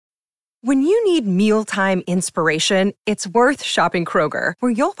When you need mealtime inspiration, it's worth shopping Kroger,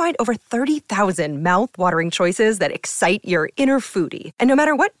 where you'll find over 30,000 mouth-watering choices that excite your inner foodie. And no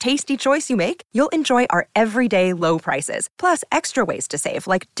matter what tasty choice you make, you'll enjoy our everyday low prices, plus extra ways to save,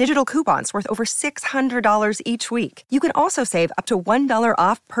 like digital coupons worth over $600 each week. You can also save up to $1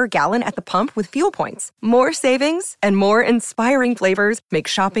 off per gallon at the pump with fuel points. More savings and more inspiring flavors make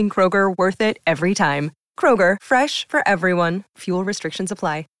shopping Kroger worth it every time. Kroger, fresh for everyone. Fuel restrictions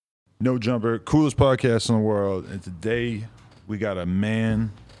apply. No Jumper, coolest podcast in the world. And today we got a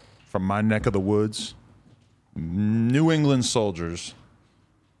man from my neck of the woods, New England Soldiers.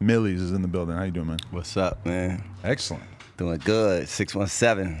 Millies is in the building. How you doing, man? What's up, man? Excellent. Doing good.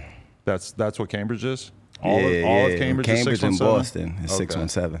 617. That's what Cambridge is? All of Cambridge is 617? and Boston is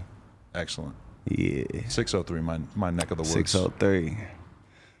 617. Excellent. Yeah. 603, my neck of the woods. 603.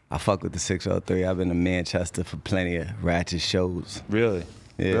 I fuck with the 603. I've been to Manchester for plenty of ratchet shows. Really?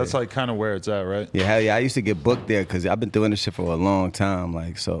 Yeah. That's like kind of where it's at, right? Yeah, hell yeah. I used to get booked there because I've been doing this shit for a long time.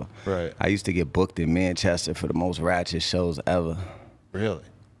 Like, so right. I used to get booked in Manchester for the most ratchet shows ever. Really?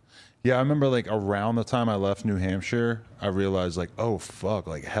 Yeah, I remember like around the time I left New Hampshire, I realized like, oh fuck,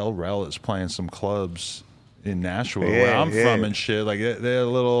 like Hell Rel is playing some clubs in Nashville where I'm from and shit. Like they're a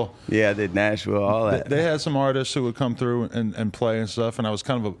little. Yeah, I did Nashville, all that. They had some artists who would come through and play and stuff, and I was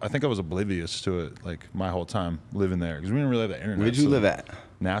kind of I think I was oblivious to it like my whole time living there because we didn't really have the internet. Where'd you live at?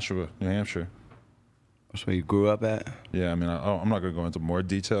 Nashville, New Hampshire. That's where you grew up at? Yeah, I mean, I'm not going to go into more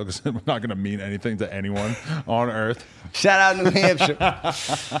detail because I'm not going to mean anything to anyone on earth. Shout out New Hampshire.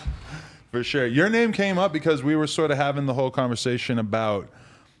 For sure. Your name came up because we were sort of having the whole conversation about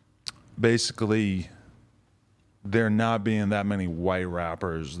basically there not being that many white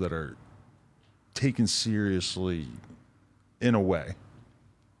rappers that are taken seriously in a way.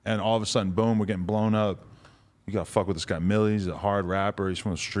 And all of a sudden, boom, we're getting blown up. You got to fuck with this guy, Millie. He's a hard rapper. He's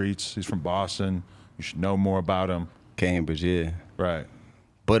from the streets. He's from Boston. You should know more about him. Cambridge, yeah. Right.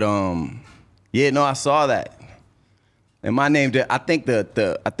 But, yeah, no, I saw that. And my name, I think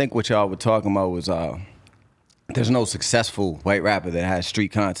I think what y'all were talking about was there's no successful white rapper that has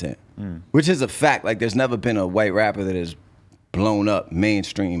street content, which is a fact. Like, there's never been a white rapper that has blown up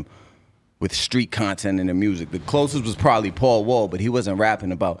mainstream with street content in their music. The closest was probably Paul Wall, but he wasn't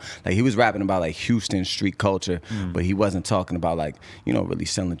rapping about, like, he was rapping about, like, Houston street culture, but he wasn't talking about, like, you know, really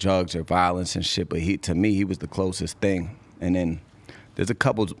selling drugs or violence and shit. But to me, he was the closest thing. And then there's a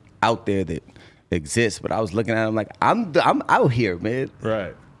couple out there that exist, but I was looking at him like, I'm out here, man.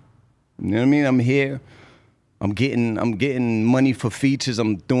 Right. You know what I mean? I'm here. I'm getting money for features.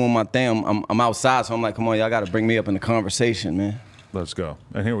 I'm doing my thing. I'm outside, so I'm like, come on, y'all got to bring me up in the conversation, man. Let's go.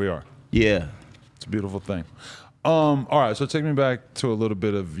 And here we are. Yeah. It's a beautiful thing. All right, so take me back to a little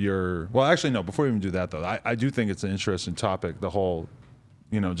bit of your, well, actually, no, before we even do that, though, I do think it's an interesting topic, the whole,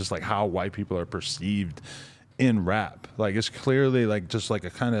 you know, just like how white people are perceived in rap. Like, it's clearly like just like a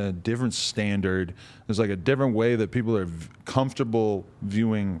kind of different standard. There's like a different way that people are comfortable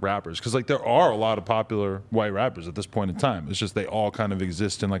viewing rappers. Because like there are a lot of popular white rappers at this point in time. It's just they all kind of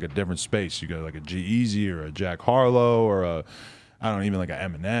exist in like a different space. You got like a G-Eazy or a Jack Harlow or a, I don't know, even like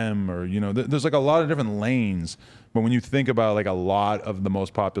an Eminem or, you know, there's like a lot of different lanes. But when you think about like a lot of the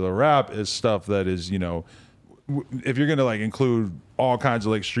most popular rap is stuff that is, you know, if you're going to like include all kinds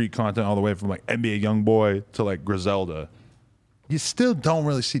of like street content all the way from like NBA Youngboy to like Griselda, you still don't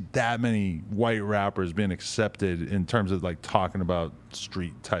really see that many white rappers being accepted in terms of like talking about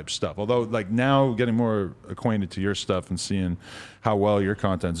street type stuff. Although like now getting more acquainted to your stuff and seeing how well your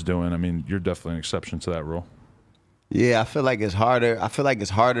content's doing, I mean, you're definitely an exception to that rule. Yeah, I feel like it's harder. I feel like it's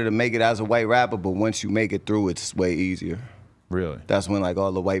harder to make it as a white rapper, but once you make it through, it's way easier. Really? That's when like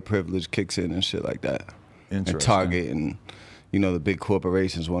all the white privilege kicks in and shit like that. Interesting. And Target and, you know, the big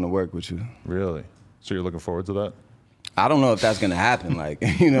corporations want to work with you. Really? So you're looking forward to that? I don't know if that's gonna happen. Like,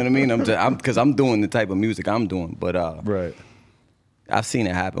 you know what I mean? Because I'm doing the type of music I'm doing, but right. I've seen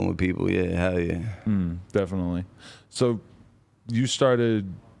it happen with people. Yeah, hell yeah. Definitely. So you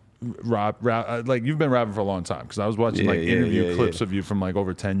started rap, like you've been rapping for a long time because I was watching interview clips of you from like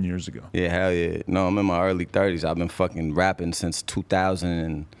over 10 years ago. Yeah, hell yeah. No, I'm in my early 30s. I've been fucking rapping since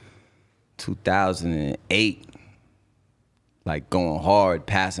 2008. Like going hard,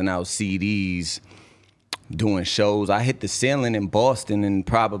 passing out CDs, doing shows. I hit the ceiling in Boston in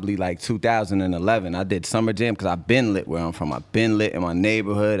probably like 2011. I did Summer Jam because I've been lit where I'm from. I've been lit in my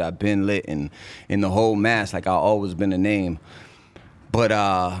neighborhood. I've been lit in the whole mass. Like I've always been a name. But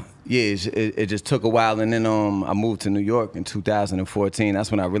yeah, it just took a while, and then I moved to New York in 2014.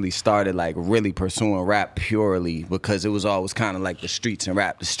 That's when I really started like really pursuing rap purely because it was always kind of like the streets and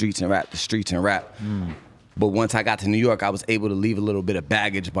rap, the streets and rap, the streets and rap. But once I got to New York, I was able to leave a little bit of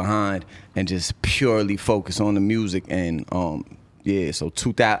baggage behind and just purely focus on the music. And yeah, so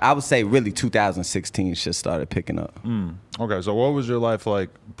 2000, I would say really 2016 shit started picking up. Okay, so what was your life like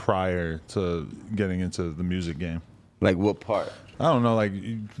prior to getting into the music game? Like what part? I don't know, like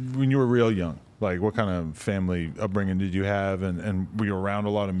when you were real young, like what kind of family upbringing did you have, and were you around a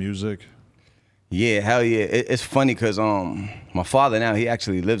lot of music? Yeah, hell yeah. It's funny because my father now, he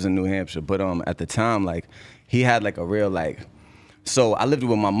actually lives in New Hampshire, but at the time, like, he had like a real like, so I lived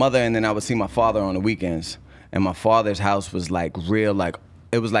with my mother and then I would see my father on the weekends, and my father's house was like real, like,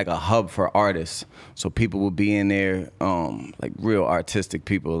 it was like a hub for artists. So people would be in there, like real artistic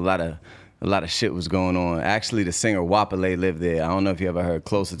people. A lot of shit was going on. Actually, the singer Wapale lived there. I don't know if you ever heard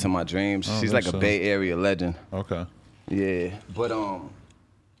Closer to My Dreams. She's like a Bay Area legend. Okay. Yeah, but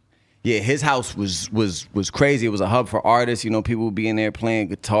yeah, his house was crazy. It was a hub for artists. You know, people would be in there playing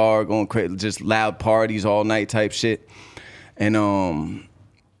guitar, going crazy, just loud parties all night type shit. And my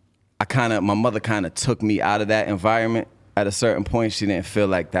mother kind of took me out of that environment at a certain point. She didn't feel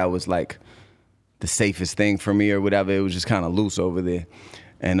like that was like the safest thing for me or whatever. It was just kind of loose over there.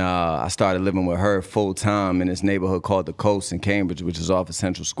 And I started living with her full time in this neighborhood called The Coast in Cambridge, which is off of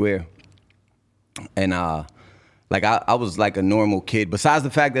Central Square. And like I was like a normal kid. Besides the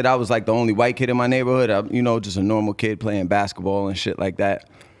fact that I was like the only white kid in my neighborhood, you know, just a normal kid playing basketball and shit like that.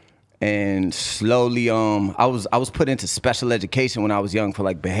 And slowly, I was put into special education when I was young for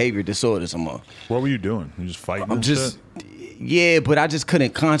like behavior disorders. What were you doing? You just fighting? Yeah, but I just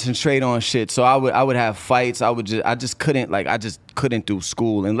couldn't concentrate on shit. So I would have fights. I just couldn't do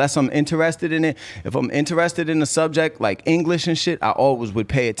school unless I'm interested in it. If I'm interested in the subject like English and shit, I always would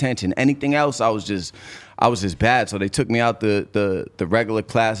pay attention. Anything else, I was just bad. So they took me out the regular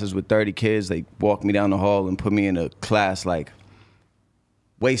classes with 30 kids. They walked me down the hall and put me in a class like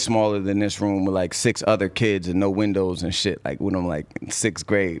way smaller than this room with like 6 other kids and no windows and shit, like when I'm like in 6th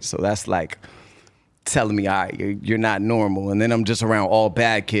grade. So that's like telling me, all right, you're not normal. And then I'm just around all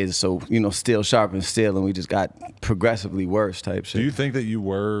bad kids, so, you know, steel sharpens steel, and we just got progressively worse type shit. Do you think that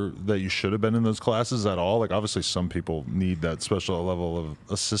you should have been in those classes at all? Like, obviously some people need that special level of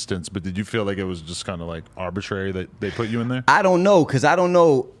assistance, but did you feel like it was just kind of like arbitrary that they put you in there? I don't know, because I don't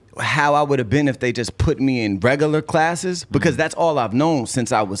know how I would have been if they just put me in regular classes, because that's all I've known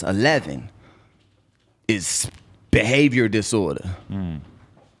since I was 11 is behavior disorder.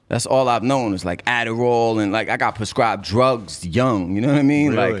 That's all I've known is like Adderall, and like I got prescribed drugs young, you know what I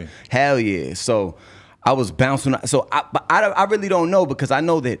mean? Really? Like, hell yeah. So I was bouncing. So I really don't know, because I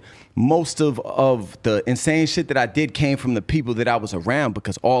know that most of the insane shit that I did came from the people that I was around,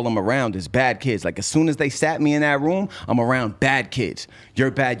 because all I'm around is bad kids. Like, as soon as they sat me in that room, I'm around bad kids.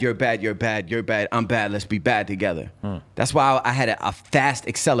 You're bad, you're bad, you're bad, you're bad, I'm bad, let's be bad together. That's why I had a fast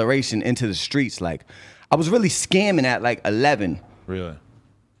acceleration into the streets. Like, I was really scamming at like 11. Really?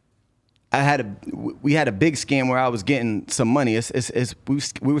 We had a big scam where I was getting some money. We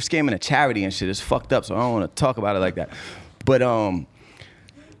were scamming a charity and shit. It's fucked up, so I don't want to talk about it like that. But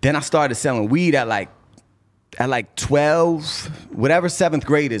then I started selling weed at like 12, whatever 7th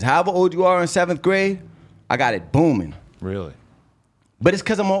grade is. However old you are in 7th grade, I got it booming. Really? But it's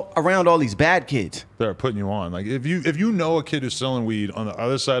because I'm around all these bad kids. They're putting you on. Like, if you know a kid who's selling weed on the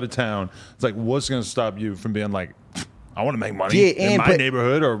other side of town, it's like, what's going to stop you from being like, I want to make money in my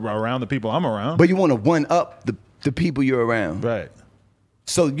neighborhood or around the people I'm around? But you want to one-up the people you're around. Right.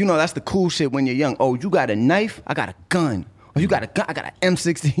 So, you know, that's the cool shit when you're young. Oh, you got a knife? I got a gun. Oh, you got a gun? I got an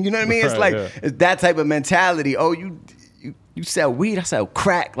M16. You know what I mean? It's like, it's that type of mentality. Oh, you sell weed? I sell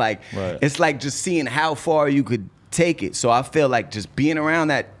crack. Like, It's like just seeing how far you could take it. So I feel like just being around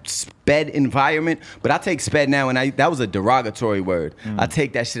that sped environment, but I take sped now, and that was a derogatory word. I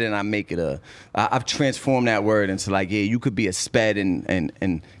take that shit and I make it I've transformed that word into like, yeah, you could be a sped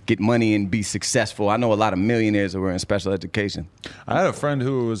and get money and be successful. I know a lot of millionaires that were in special education. I had a friend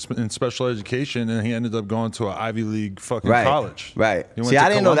who was in special education, and he ended up going to an Ivy League fucking college. Right. See, I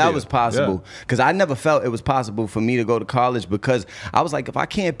didn't know that was possible, because I never felt it was possible for me to go to college, because I was like, if I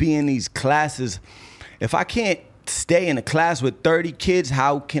can't be in these classes, if I can't stay in a class with 30 kids,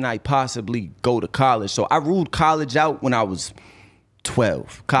 how can I possibly go to college? So I ruled college out when I was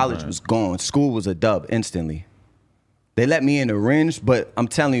 12. College was gone. School was a dub instantly. They let me into Rindge, but I'm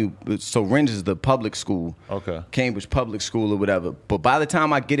telling you, so Rindge is the public school. Okay. Cambridge Public School or whatever. But by the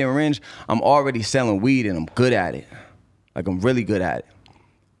time I get in Rindge, I'm already selling weed, and I'm good at it. Like, I'm really good at it.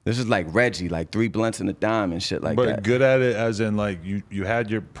 This is like Reggie, like 3 blunts and a dime and shit like that. But good at it as in like you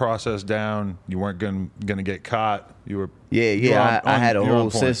had your process down. You weren't gonna get caught. You were I had a whole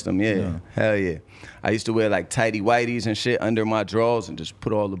system. Yeah, hell yeah. I used to wear like tighty whities and shit under my drawers and just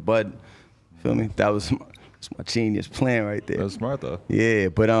put all the bud. Feel me? That was It's my genius plan right there. That's smart though. Yeah,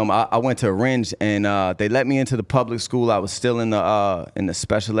 but I went to Ringe and they let me into the public school. I was still in the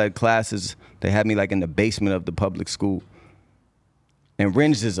special ed classes. They had me like in the basement of the public school. And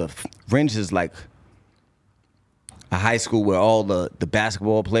Ringe is like a high school where all the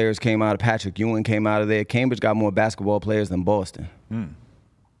basketball players came out of. Patrick Ewing came out of there. Cambridge got more basketball players than Boston.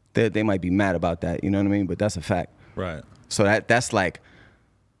 They might be mad about that, you know what I mean? But that's a fact. Right. So that's like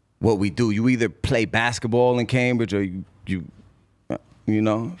what we do. You either play basketball in Cambridge or you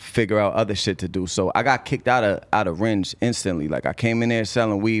know, figure out other shit to do. So I got kicked out of Ringe instantly. Like I came in there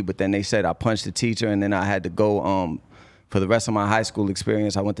selling weed, but then they said I punched the teacher, and then I had to go for the rest of my high school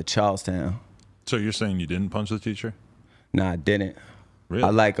experience. I went to Charlestown. So you're saying you didn't punch the teacher? Nah, I didn't. Really?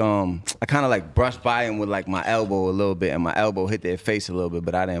 I kind of like brushed by him with like my elbow a little bit, and my elbow hit their face a little bit,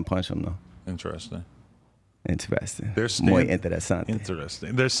 but I didn't punch them though. Interesting. Muy interesante.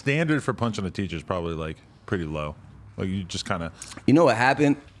 Interesting. Their standard for punching a teacher is probably like pretty low. Like you just kind of. You know what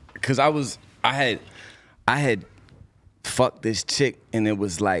happened? Because I had fucked this chick, and it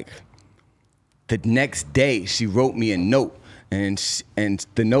was like the next day she wrote me a note, and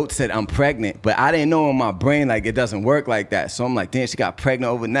the note said I'm pregnant, but I didn't know in my brain like it doesn't work like that. So I'm like, damn, she got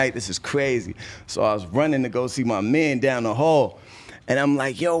pregnant overnight. This is crazy. So I was running to go see my man down the hall. And I'm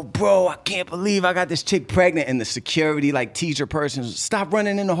like, yo, bro, I can't believe I got this chick pregnant. And the security, like, teacher person, stop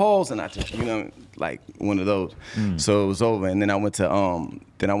running in the halls. And I just, you know, like one of those. So it was over. And then I went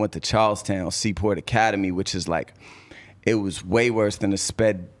to Charlestown Seaport Academy, which is like, it was way worse than the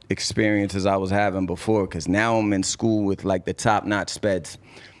sped experiences I was having before. Because now I'm in school with, like, the top-notch speds.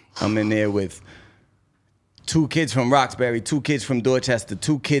 I'm in there with 2 kids from Roxbury, 2 kids from Dorchester,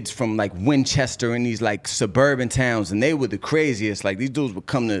 2 kids from like Winchester in these like suburban towns, and they were the craziest. Like these dudes would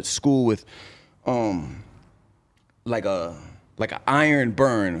come to school with like an iron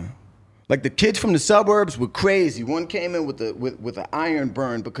burn. Like the kids from the suburbs were crazy. One came in with an iron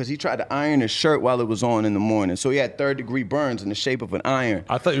burn because he tried to iron his shirt while it was on in the morning. So he had 3rd-degree burns in the shape of an iron.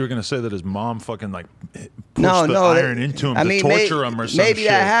 I thought you were gonna say that his mom fucking like pushed the iron into him to torture him or some shit. Maybe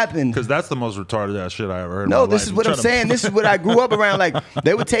that happened. Because that's the most retarded ass shit I ever heard. No, this is what I'm saying. This is what I grew up around. Like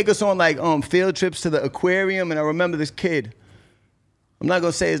they would take us on like field trips to the aquarium, and I remember this kid. I'm not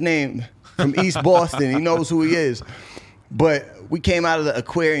gonna say his name, from East Boston. He knows who he is. But we came out of the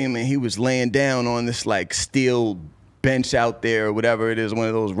aquarium and he was laying down on this like steel bench out there or whatever it is, one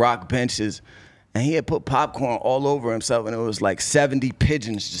of those rock benches. And he had put popcorn all over himself, and it was like 70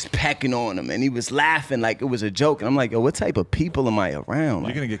 pigeons just pecking on him. And he was laughing like it was a joke. And I'm like, yo, what type of people am I around?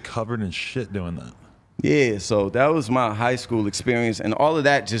 You're going to get covered in shit doing that. Yeah, so that was my high school experience. And all of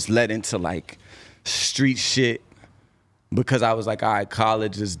that just led into like street shit because I was like, all right,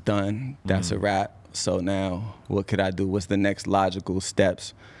 college is done. That's a wrap. So now what could I do? What's the next logical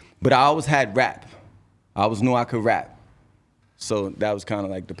steps? But I always had rap. I always knew I could rap. So that was kind of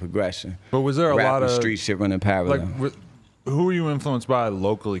like the progression. But was there a rap lot and of street shit running parallel? Like, who were you influenced by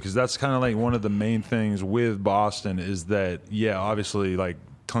locally? Because that's kind of like one of the main things with Boston is that, yeah, obviously like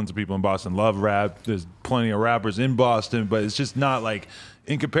tons of people in Boston love rap. There's plenty of rappers in Boston, but it's just not like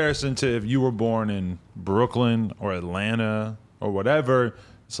in comparison to if you were born in Brooklyn or Atlanta or whatever.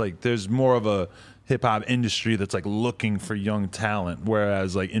 It's like there's more of a hip hop industry that's like looking for young talent,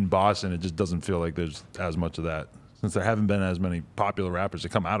 whereas like in Boston, it just doesn't feel like there's as much of that since there haven't been as many popular rappers that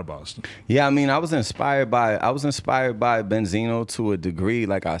come out of Boston. Yeah, I mean, I was inspired by Benzino to a degree.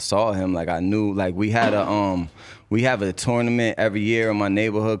 Like I saw him, like I knew, like we have a tournament every year in my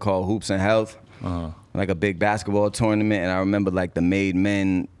neighborhood called Hoops and Health, like a big basketball tournament, and I remember like the Made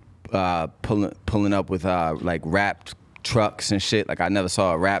Men pulling up with like wrapped trucks and shit. Like I never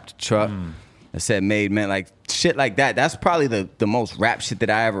saw a wrapped truck. That said Made Men, like shit like that. That's probably the most rap shit that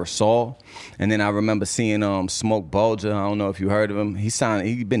I ever saw. And then I remember seeing Smoke Bulger. I don't know if you heard of him.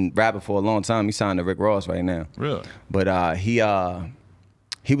 He been rapping for a long time. He signed to Rick Ross right now. Really? But he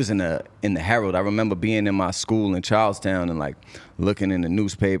was in the Herald. I remember being in my school in Charlestown and like looking in the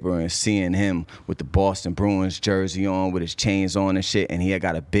newspaper and seeing him with the Boston Bruins jersey on with his chains on and shit. And he had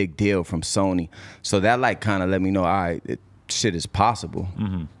got a big deal from Sony. So that like kind of let me know, all right, shit is possible.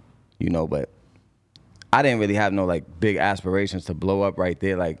 You know, but I didn't really have no like big aspirations to blow up right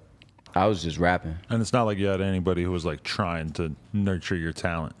there. Like I was just rapping. And it's not like you had anybody who was like trying to nurture your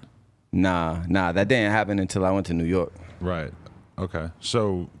talent. Nah, that didn't happen until I went to New York. Right. Okay.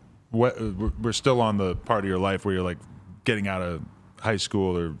 So we're still on the part of your life where you're like getting out of high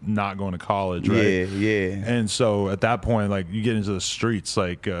school or not going to college, right? Yeah. And so at that point, like you get into the streets,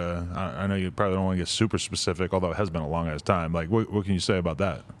 like I know you probably don't want to get super specific, although it has been a long ass time. Like what can you say about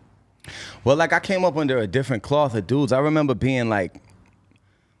that? Well, like I came up under a different cloth of dudes. I remember being like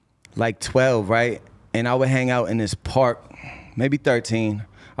 12, right? And I would hang out in this park, maybe 13.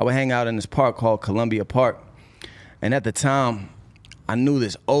 I would hang out in this park called Columbia Park. And at the time, I knew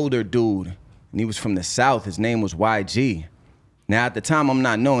this older dude, and he was from the South. His name was YG. Now, at the time, I'm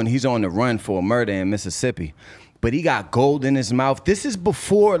not knowing he's on the run for a murder in Mississippi. But he got gold in his mouth. This is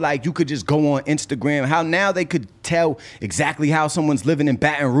before, like, you could just go on Instagram. How now they could tell exactly how someone's living in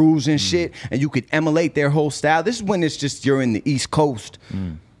Baton Rouge and shit, and you could emulate their whole style. This is when it's just you're in the East Coast,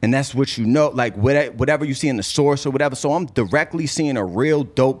 and that's what you know, like whatever you see in the source or whatever. So I'm directly seeing a real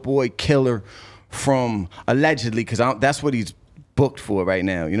dope boy killer from, allegedly, because that's what he's booked for right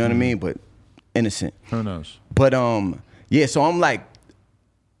now. You know what I mean? But innocent. Who knows? But yeah, so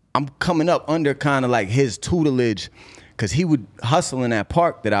I'm coming up under kind of like his tutelage, because he would hustle in that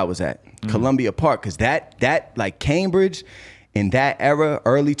park that I was at, Columbia Park, because that like Cambridge in that era,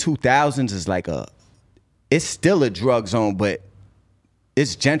 early 2000s, is like it's still a drug zone, but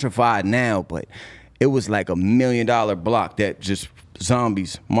it's gentrified now, but it was like $1 million block that just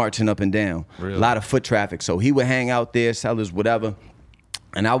zombies marching up and down. Really? A lot of foot traffic. So he would hang out there, sell his whatever,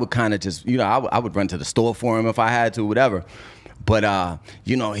 and I would kind of just, you know, I would run to the store for him if I had to, whatever. But,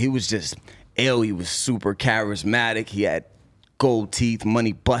 you know, he was just ill. He was super charismatic. He had gold teeth,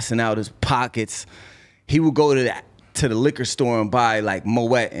 money busting out his pockets. He would go to the liquor store and buy, like,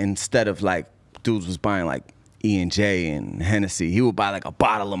 Moet instead of, like, dudes was buying, like, E&J and Hennessy. He would buy, like, a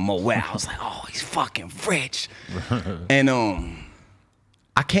bottle of Moet. I was like, oh, he's fucking rich. And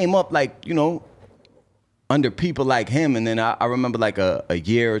I came up, like, you know, under people like him. And then I remember, like, a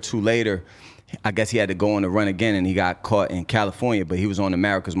year or two later, I guess he had to go on the run again, and he got caught in California, but he was on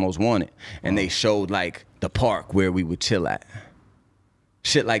America's Most Wanted. And they showed, like, the park where we would chill at.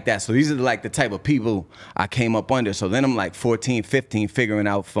 Shit like that. So these are, like, the type of people I came up under. So then I'm, like, 14, 15, figuring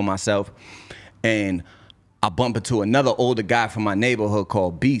out for myself. And I bump into another older guy from my neighborhood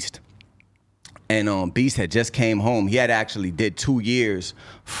called Beast. And Beast had just came home. He had actually did 2 years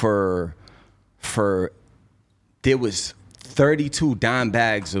for there was 32 dime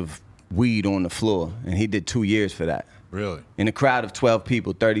bags of weed on the floor, and he did 2 years for that. Really? In a crowd of 12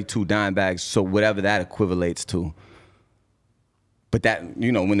 people, 32 dime bags, so whatever that equivalates to. But that,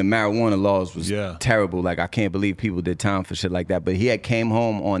 you know, when the marijuana laws was terrible, like, I can't believe people did time for shit like that. But he had came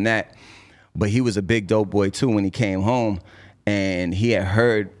home on that, but he was a big dope boy too when he came home, and he had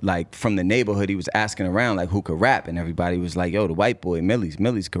heard, like, from the neighborhood, he was asking around, like, who could rap, and everybody was like, yo, the white boy,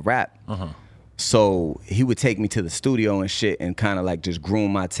 Millie's could rap. So he would take me to the studio and shit and kind of like just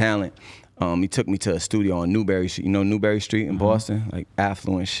groom my talent. He took me to a studio on Newberry Street, you know Newberry Street in Boston, like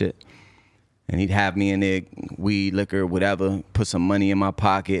affluent shit. And he'd have me in there, weed, liquor, whatever, put some money in my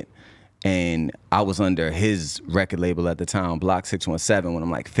pocket. And I was under his record label at the time, Block 617, when I'm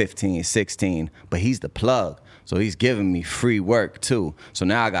like 15, 16. But he's the plug, so he's giving me free work too. So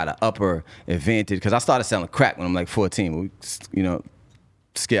now I got an upper advantage, because I started selling crack when I'm like 14, you know,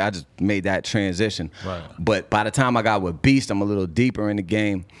 scared. I just made that transition. Right. But by the time I got with Beast, I'm a little deeper in the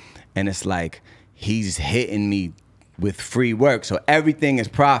game, and it's like he's hitting me with free work. So everything is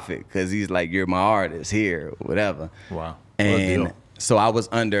profit, because he's like, you're my artist here, whatever. Wow. And so I was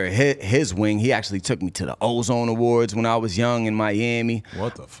under his wing. He actually took me to the Ozone Awards when I was young in Miami.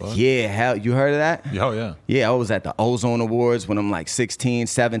 What the fuck? Yeah, hell, you heard of that? Oh, yeah. Yeah, I was at the Ozone Awards when I'm like 16,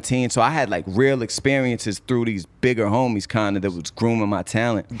 17. So I had like real experiences through these bigger homies kind of that was grooming my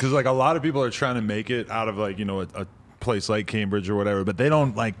talent. Because like a lot of people are trying to make it out of like, you know, a place like Cambridge or whatever, but they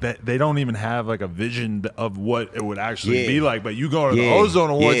don't like that. They don't even have like a vision of what it would actually be like. But you go to the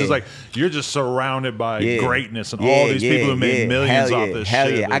Ozone Awards, it's like you're just surrounded by greatness and all these people who made millions off this shit.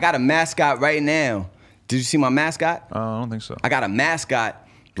 Hell yeah. I got a mascot right now. Did you see my mascot? I don't think so. I got a mascot,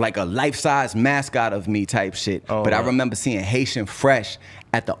 like a life-size mascot of me type shit. But I remember seeing Haitian Fresh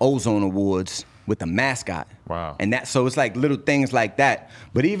at the Ozone Awards with the mascot. Wow. And so it's like little things like that.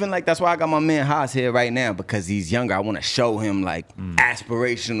 But even like, that's why I got my man Haas here right now, because he's younger. I want to show him like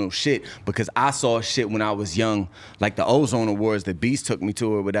aspirational shit, because I saw shit when I was young, like the Ozone Awards that Beast took me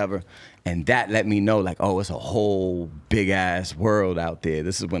to or whatever. And that let me know like, oh, it's a whole big ass world out there.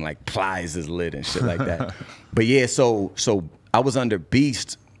 This is when like Plies is lit and shit like that. But yeah, so I was under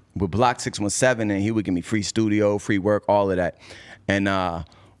Beast with Block 617, and he would give me free studio, free work, all of that. And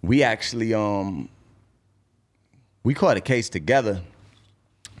we actually, we caught a case together,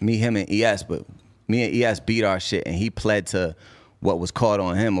 me, him, and ES, but me and ES beat our shit, and he pled to what was caught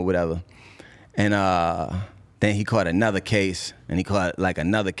on him or whatever. And then he caught another case, and he caught like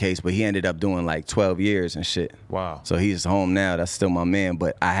another case, but he ended up doing like 12 years and shit. Wow. So he's home now. That's still my man.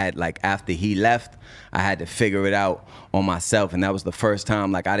 But I had like, after he left, I had to figure it out on myself, and that was the first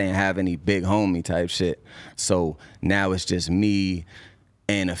time like I didn't have any big homie type shit. So now it's just me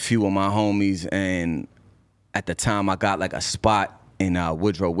and a few of my homies. And at the time, I got like a spot in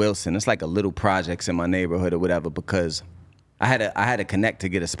Woodrow Wilson. It's like a little projects in my neighborhood or whatever, because I had to connect to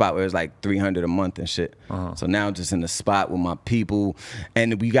get a spot where it was like $300 a month and shit. So now I'm just in the spot with my people,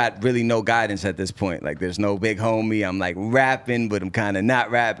 and we got really no guidance at this point. Like there's no big homie. I'm like rapping, but I'm kind of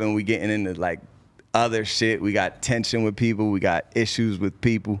not rapping. We getting into like other shit. We got tension with people. We got issues with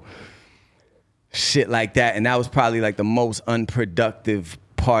people. Shit like that. And that was probably like the most unproductive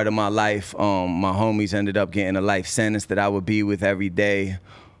part of my life. My homies ended up getting a life sentence that I would be with every day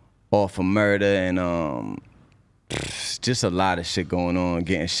off of murder, and just a lot of shit going on,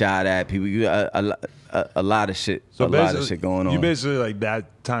 getting shot at, people, a lot of shit, so a lot of shit going on. You basically, like,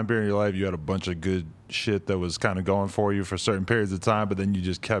 that time period in your life, you had a bunch of good shit that was kind of going for you for certain periods of time, but then you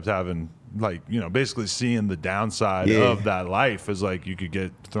just kept having, like, you know, basically seeing the downside of that life is like you could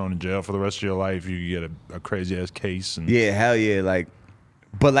get thrown in jail for the rest of your life, you could get a crazy ass case. And yeah, hell yeah, like,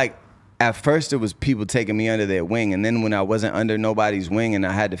 but like at first it was people taking me under their wing, and then when I wasn't under nobody's wing and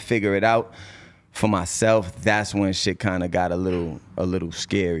I had to figure it out for myself, that's when shit kind of got a little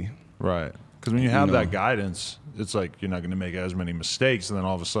scary. Right. Because when you have that guidance, it's like you're not going to make as many mistakes, and then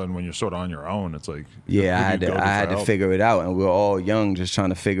all of a sudden when you're sort of on your own, it's like I had to figure it out, and we were all young, just trying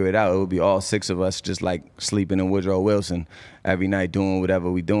to figure it out. It would be all 6 of us just like sleeping in Woodrow Wilson every night, doing whatever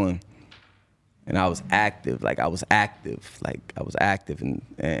we doing. And I was active,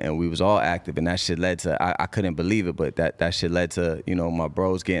 and we was all active, and that shit led to, I couldn't believe it, but that shit led to, you know, my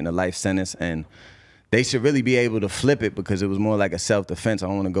bros getting a life sentence, and they should really be able to flip it because it was more like a self-defense. I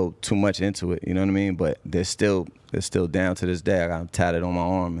don't want to go too much into it, you know what I mean? But they're still down to this day. I got them tatted on my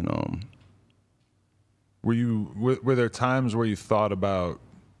arm, and Were there times where you thought about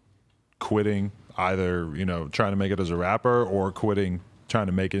quitting, either, you know, trying to make it as a rapper or quitting, trying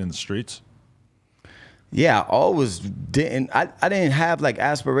to make it in the streets? Yeah, I always didn't. I didn't have like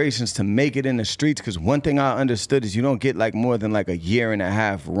aspirations to make it in the streets, because one thing I understood is you don't get like more than like a 1.5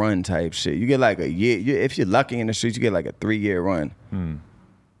 year run type shit. You get like a year. If you're lucky in the streets, you get like a 3-year run.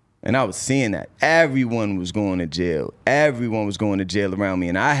 And I was seeing that everyone was going to jail. Everyone was going to jail around me,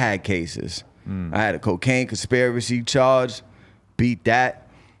 and I had cases. I had a cocaine conspiracy charge, beat that,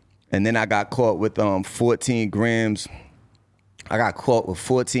 and then I got caught with 14 grams. I got caught with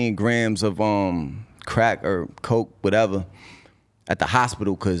 14 grams of crack or coke, whatever, at the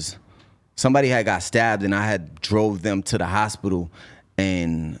hospital because somebody had got stabbed, and I had drove them to the hospital,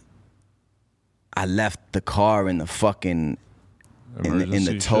 and I left the car in the fucking in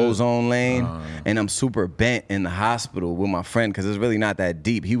the tow zone lane, and I'm super bent in the hospital with my friend because it's really not that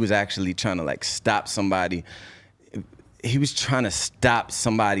deep. He was actually trying to like stop somebody. He was trying to stop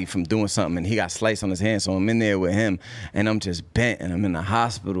somebody from doing something, and he got sliced on his hand, so I'm in there with him, and I'm just bent, and I'm in the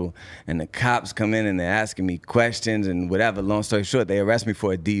hospital, and the cops come in, and they're asking me questions and whatever. Long story short, they arrest me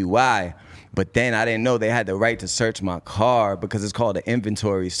for a DUI, but then I didn't know they had the right to search my car because it's called an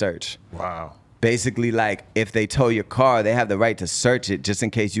inventory search. Wow. Basically, like, if they tow your car, they have the right to search it just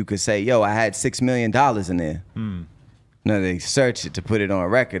in case you could say, yo, I had $6 million in there. No, they search it to put it on a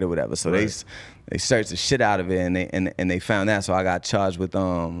record or whatever, so they searched the shit out of it, and they found that. So I got charged with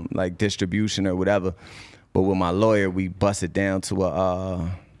like distribution or whatever. But with my lawyer, we busted down to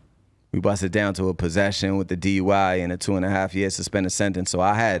a possession with the DUI and a 2.5 year suspended sentence. So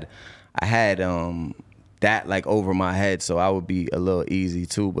I had that like over my head, so I would be a little easy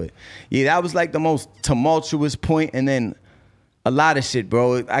too. But yeah, that was like the most tumultuous point, and then a lot of shit,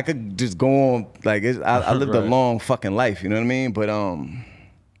 bro. I could just go on like I lived a long fucking life, you know what I mean? But I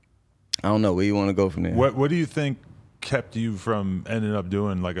don't know where you want to go from there. What do you think kept you from ending up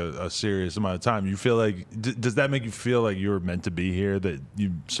doing like a serious amount of time? You feel like does that make you feel like you were meant to be here? That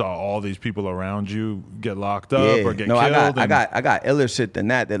you saw all these people around you get locked up or get killed? I got iller shit than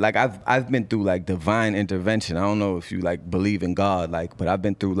that. That like I've been through like divine intervention. I don't know if you like believe in God, like, but I've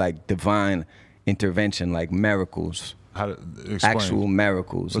been through like divine intervention, like miracles. Actual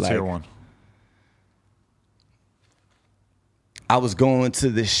miracles. Let's like, hear one. I was going to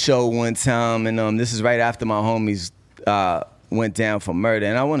this show one time, and this is right after my homies went down for murder.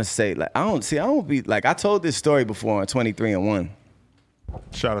 And I want to say, like, I don't be like, I told this story before on 23 and 1.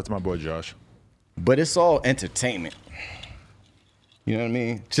 Shout out to my boy Josh. But it's all entertainment. You know what I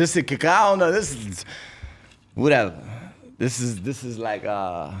mean? Just I don't know. This is whatever. This is like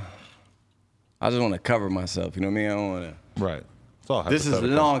I just want to cover myself. You know what I mean? I don't want to. Right. It's all this is a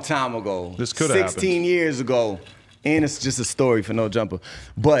long time ago. This could have happened 16 years ago. And it's just a story for no jumper.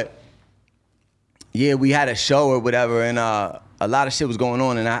 But yeah, we had a show or whatever, and a lot of shit was going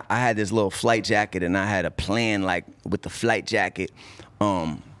on, and I had this little flight jacket, and I had a plan like with the flight jacket.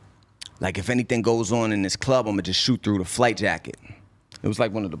 Like if anything goes on in this club, I'm gonna just shoot through the flight jacket. It was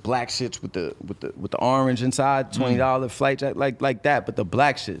like one of the black shits with the orange inside, $20 flight jacket, like that, but the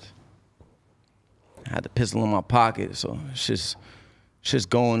black shits. I had the pistol in my pocket, so it's just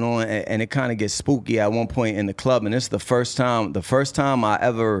going on, and it kind of gets spooky at one point in the club, and this is the first time I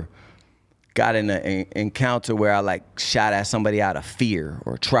ever got in an encounter where I like shot at somebody out of fear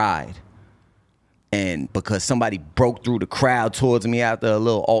or tried. And because somebody broke through the crowd towards me after a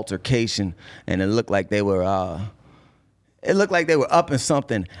little altercation, and it looked like they were up in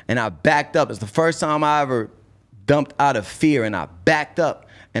something, and I backed up. It's the first time I ever dumped out of fear, and I backed up.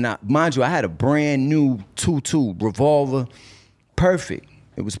 And mind you, I had a brand new 2.2 revolver, perfect.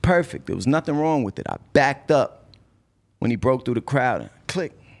 It was perfect. There was nothing wrong with it. I backed up when he broke through the crowd, and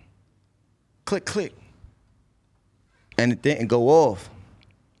click, click, click, and it didn't go off.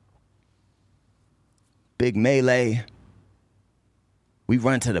 Big melee. We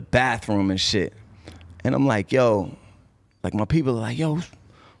run to the bathroom and shit. And I'm like, yo, like my people are like, yo,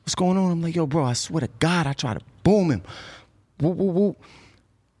 what's going on? I'm like, yo, bro, I swear to God, I try to boom him. Woo, woo, woo.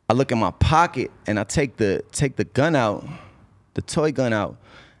 I look in my pocket and I take the gun out, the toy gun out,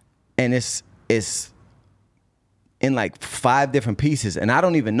 and it's in like 5 different pieces, and I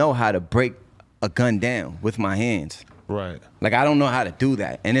don't even know how to break a gun down with my hands. Right. Like, I don't know how to do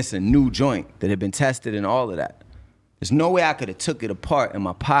that. And it's a new joint that had been tested and all of that. There's no way I could have took it apart in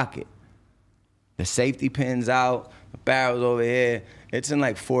my pocket. The safety pin's out, the barrel's over here. It's in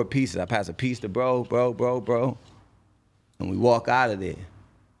like 4 pieces. I pass a piece to bro, and we walk out of there.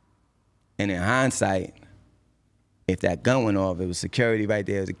 And in hindsight, if that gun went off, it was security right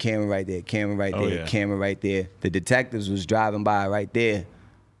there, it was a camera right there, camera right there, camera right there. The detectives was driving by right there.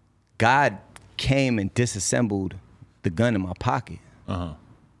 God came and disassembled the gun in my pocket.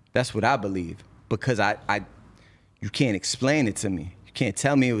 That's what I believe, because you can't explain it to me. You can't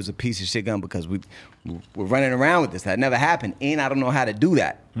tell me it was a piece of shit gun, because we're running around with this. That never happened, and I don't know how to do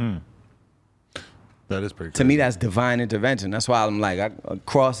that. That is pretty crazy. To me, that's divine intervention. That's why I'm like,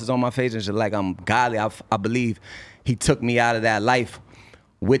 crosses on my face and shit, like I'm godly. I believe he took me out of that life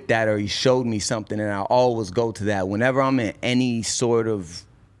with that, or he showed me something, and I always go to that. Whenever I'm in any sort of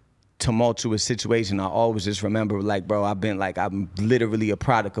tumultuous situation, I always just remember, like, bro, I'm literally a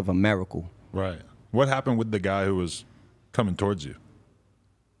product of a miracle. Right. What happened with the guy who was coming towards you?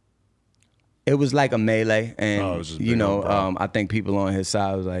 It was like a melee, and I think people on his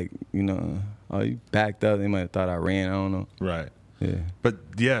side was like, oh, you backed up. They might have thought I ran. I don't know. Right. Yeah. But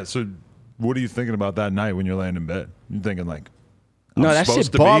yeah, so what are you thinking about that night when you're laying in bed? You're thinking like, no, that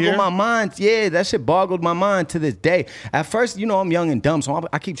shit boggled my mind. Yeah, that shit boggled my mind to this day. At first, I'm young and dumb, so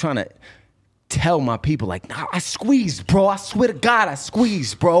I keep trying to tell my people, like, nah, I squeezed, bro. I swear to God, I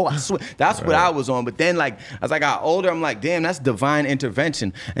squeezed, bro. I swear. That's what I was on. But then, like, as I got older, I'm like, damn, that's divine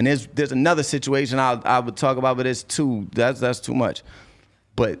intervention. And there's another situation I would talk about, but it's too, that's too much.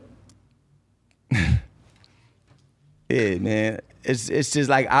 But yeah, man, it's just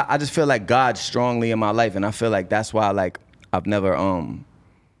like I just feel like God's strongly in my life, and I feel like that's why, like, I've never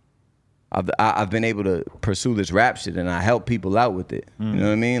I've been able to pursue this rap shit, and I help people out with it. You know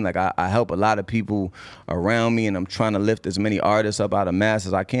what I mean? Like, I help a lot of people around me, and I'm trying to lift as many artists up out of mass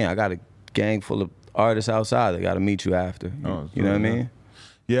as I can. I got a gang full of artists outside that got to meet you after. You know what I mean?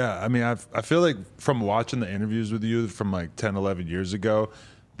 Yeah, I mean, I feel like from watching the interviews with you from like 10, 11 years ago,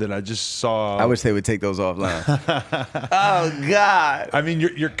 that I just saw. I wish they would take those offline. Oh, God. I mean,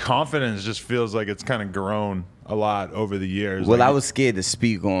 your confidence just feels like it's kind of grown a lot over the years. Well, like, I was scared to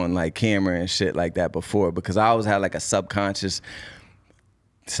speak on like camera and shit like that before, because I always had like a subconscious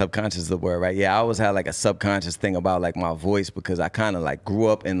is the word, right? Yeah, I always had like a subconscious thing about like my voice, because I kind of like grew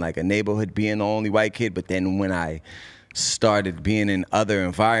up in like a neighborhood being the only white kid. But then when I started being in other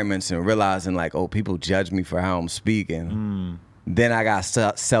environments and realizing like, oh, people judge me for how I'm speaking, then I got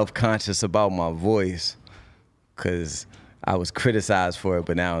self-conscious about my voice, because I was criticized for it,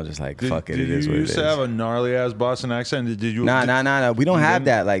 but now I'm just like, fuck it, it is what it is. You used to have a gnarly ass Boston accent. Did you? Nah. We don't have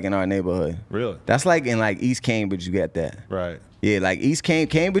that like in our neighborhood. Really? That's like in like East Cambridge, you get that. Right. Yeah, like East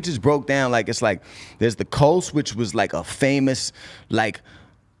Cambridge is broke down. Like, it's like there's the coast, which was like a famous like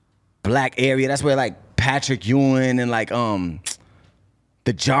black area. That's where like Patrick Ewing and like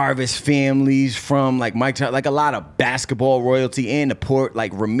the Jarvis families from, like Mike, like a lot of basketball royalty in the port,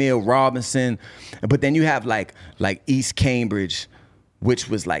 like Ramil Robinson. But then you have like East Cambridge, which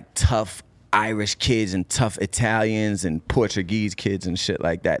was like tough Irish kids and tough Italians and Portuguese kids and shit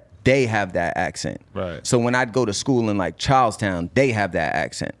like that. They have that accent. Right. So when I'd go to school in like Charlestown, they have that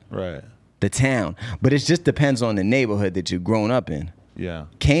accent. Right. The town. But it just depends on the neighborhood that you've grown up in. Yeah.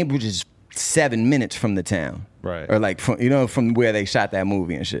 Cambridge is 7 minutes from the town. Right. Or like from where they shot that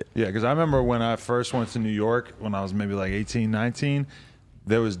movie and shit. Yeah, because I remember when I first went to New York when I was maybe like 18, 19,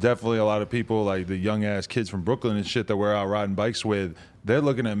 there was definitely a lot of people, like the young ass kids from Brooklyn and shit that we're out riding bikes with. They're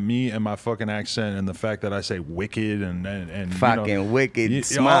looking at me and my fucking accent and the fact that I say wicked and fucking wicked,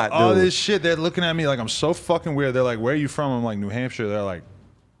 smart, all dude. this shit. They're looking at me like I'm so fucking weird. They're like, "Where are you from?" I'm like, "New Hampshire." They're like,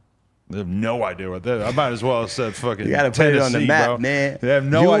 they have no idea what that is. I might as well have said fucking You gotta put Tennessee, it on the map, bro. man. They have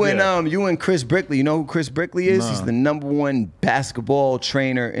no idea. You and Chris Brickley. You know who Chris Brickley is? No. He's the #1 basketball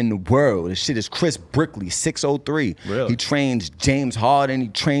trainer in the world. This shit is Chris Brickley, 6'03". Really? He trains James Harden. He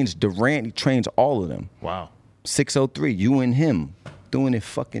trains Durant. He trains all of them. Wow. 6'03". You and him doing it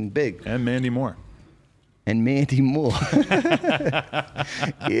fucking big. And Mandy Moore. And Mandy Moore.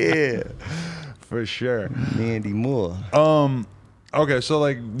 Yeah. For sure. Mandy Moore. Okay, so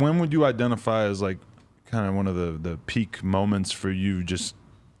like, when would you identify as like kind of one of the peak moments for you just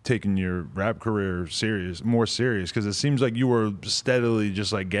taking your rap career more serious? Because it seems like you were steadily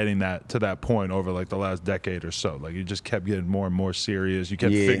just like getting that to that point over like the last decade or so. Like you just kept getting more and more serious. You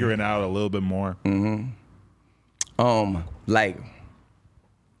kept figuring out a little bit more. Like,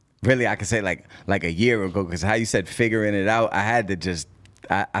 really, I could say like a year ago, because how you said figuring it out, I had to just,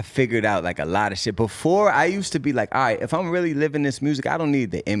 I figured out like a lot of shit. Before, I used to be like, all right, if I'm really living this music, I don't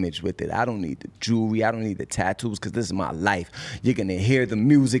need the image with it. I don't need the jewelry. I don't need the tattoos, because this is my life. You're going to hear the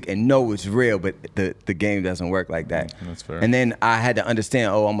music and know it's real, but the game doesn't work like that. That's fair. And then I had to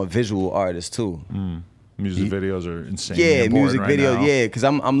understand, I'm a visual artist too. Music videos are insane. Yeah, music right videos, now. yeah, because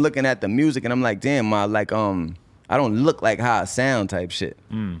I'm looking at the music and I'm like, damn, I don't look like how I sound type shit.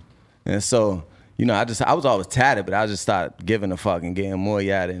 And so, you know, I was always tatted, but I just started giving a fuck and getting more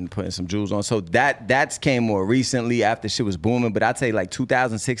yada and putting some jewels on. So that came more recently after shit was booming. But I'd say like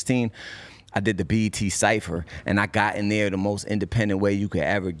 2016, I did the BET Cypher, and I got in there the most independent way you could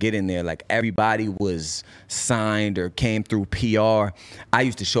ever get in there. Like, everybody was signed or came through PR. I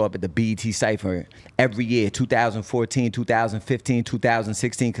used to show up at the BET Cypher every year, 2014, 2015,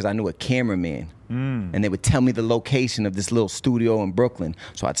 2016, because I knew a cameraman. And they would tell me the location of this little studio in Brooklyn.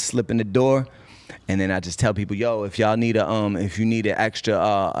 So I'd slip in the door, and then I just tell people, yo, if y'all need if you need an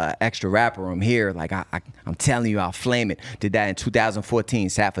extra rapper, I'm here. Like, I'm telling you, I'll flame it. Did that in 2014,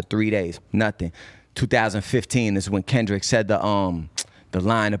 sat for 3 days, nothing. 2015 is when Kendrick said the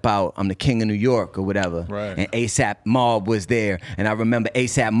line about I'm the king of New York or whatever. Right. And ASAP Mob was there. And I remember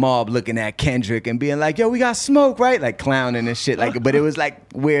ASAP Mob looking at Kendrick and being like, yo, we got smoke, right? Like clowning and shit. Like, but it was like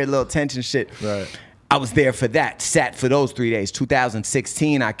weird little tension shit. Right. I was there for that, sat for those 3 days.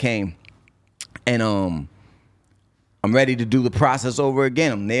 2016 I came. And I'm ready to do the process over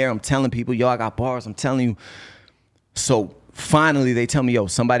again. I'm there, I'm telling people, yo, I got bars, I'm telling you. So finally they tell me, yo,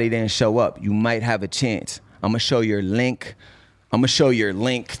 somebody didn't show up. You might have a chance. I'm gonna show your link. I'm gonna show your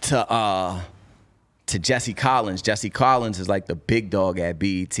link to Jesse Collins. Jesse Collins is like the big dog at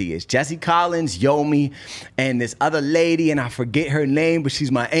BET. It's Jesse Collins, Yomi, and this other lady, and I forget her name, but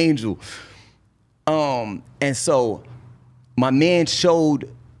she's my angel. And so my man showed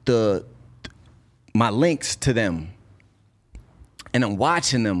my links to them, and I'm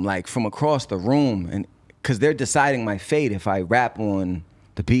watching them like from across the room, and because they're deciding my fate if I rap on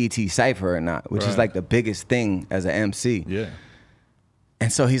the BET Cypher or not, which is like the biggest thing as an MC. Yeah.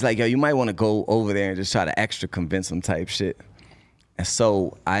 And so he's like, yo, you might want to go over there and just try to extra convince them type shit. And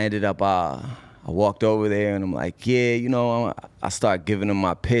so I ended up, I walked over there and I'm like, yeah, you know, I started giving him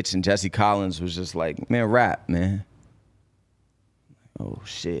my pitch, and Jesse Collins was just like, man, rap, man. Oh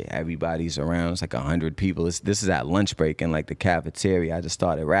shit, everybody's around. It's like 100 people. This is at lunch break in like the cafeteria. I just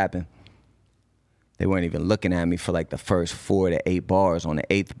started rapping. They weren't even looking at me for like the first 4 to 8 bars. On the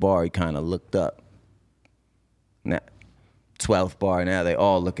 8th bar, he kind of looked up. Now, 12th bar, now they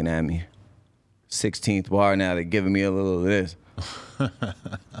all looking at me. 16th bar, now they're giving me a little of this.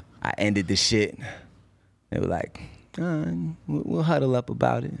 I ended the shit. They were like, we'll huddle up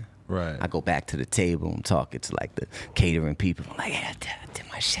about it. Right. I go back to the table. I'm talking to like the catering people. I'm like, yeah, I did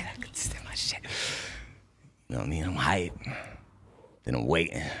my shit. I did my shit. You know what I mean? I'm hyped. Then I'm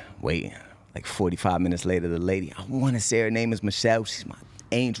waiting. Like 45 minutes later, the lady, I want to say her name is Michelle. She's my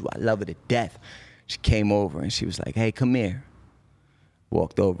angel. I love her to death. She came over and she was like, hey, come here.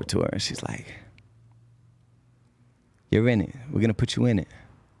 Walked over to her and she's like, you're in it. We're going to put you in it.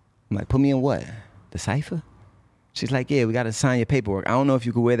 I'm like, put me in what? The Cypher? She's like, yeah, we got to sign your paperwork. I don't know if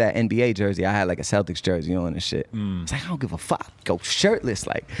you could wear that NBA jersey. I had like a Celtics jersey on and shit. It's like, I don't give a fuck. Go shirtless.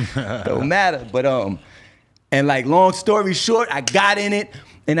 Like, don't matter. But, and like, long story short, I got in it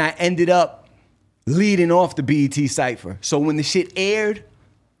and I ended up leading off the BET Cypher. So when the shit aired,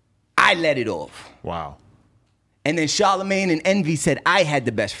 I let it off. Wow. And then Charlamagne and Envy said I had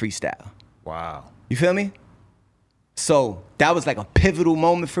the best freestyle. Wow. You feel me? So that was like a pivotal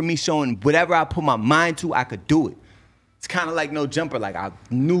moment for me, showing whatever I put my mind to, I could do it. It's kind of like No Jumper. Like I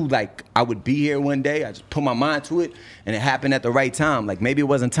knew like I would be here one day. I just put my mind to it and it happened at the right time. Like maybe it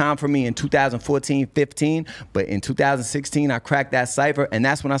wasn't time for me in 2014, 15, but in 2016 I cracked that cipher and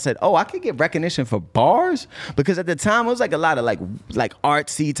that's when I said, oh, I could get recognition for bars? Because at the time it was like a lot of like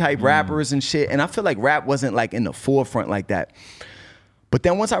artsy type rappers and shit. And I feel like rap wasn't like in the forefront like that. But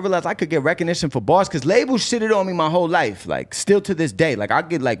then once I realized I could get recognition for bars, because labels shitted on me my whole life, like still to this day. Like I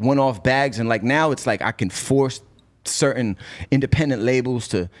get like one-off bags and like now it's like I can force certain independent labels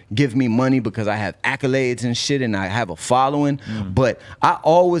to give me money because I have accolades and shit and I have a following. But I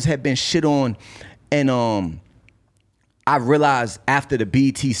always have been shit on and I realized after the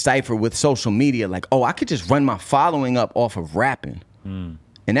BET Cypher with social media, like, oh, I could just run my following up off of rapping. And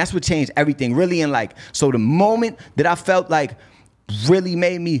that's what changed everything really. And like, so the moment that I felt like really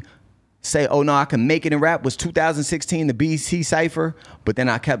made me say, oh no, I can make it in rap was 2016, the BET Cypher. But then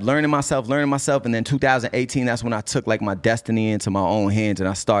I kept learning myself. And then 2018, that's when I took like my destiny into my own hands and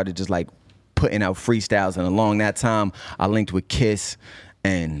I started just like putting out freestyles. And along that time, I linked with Kiss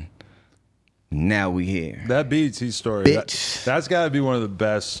and now we here. That BET story, that's gotta be one of the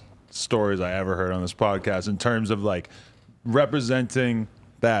best stories I ever heard on this podcast in terms of like representing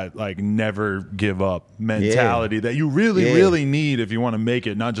that like never give up mentality that you really need if you want to make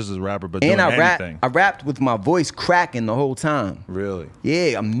it, not just as a rapper, but doing anything. I rapped with my voice cracking the whole time. Really?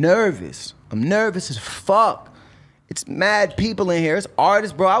 Yeah, I'm nervous. I'm nervous as fuck. It's mad people in here. It's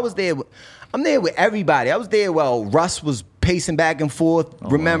artists, bro. I'm there with everybody. I was there while Russ was pacing back and forth,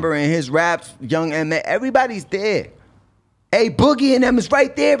 remembering his raps, Young M.A. Everybody's there. Hey, Boogie and them is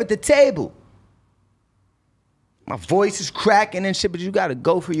right there at the table. My voice is cracking and shit, but you gotta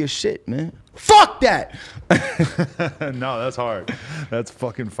go for your shit, man. Fuck that! No, that's hard. That's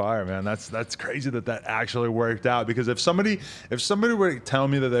fucking fire, man. That's crazy that actually worked out. Because if somebody were to tell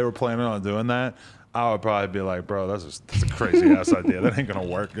me that they were planning on doing that, I would probably be like, bro, that's a crazy ass idea. That ain't gonna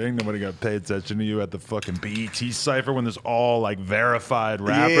work. Ain't nobody gonna pay attention to you at the fucking BET Cypher when there's all like verified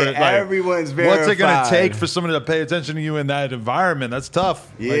rappers. Yeah, like, everyone's verified. What's it gonna take for somebody to pay attention to you in that environment? That's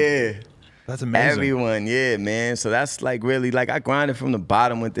tough. Yeah. Like, that's amazing. Everyone, yeah, man. So that's like really, like I grinded from the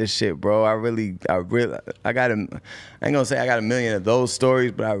bottom with this shit, bro. I ain't gonna say I got a million of those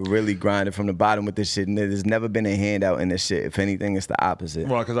stories, but I really grinded from the bottom with this shit. And there's never been a handout in this shit. If anything, it's the opposite.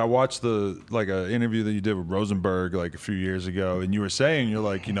 Well, because I watched an interview that you did with Rosenberg like a few years ago, and you were saying, you're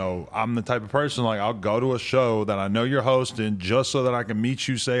like, you know, I'm the type of person, like I'll go to a show that I know you're hosting just so that I can meet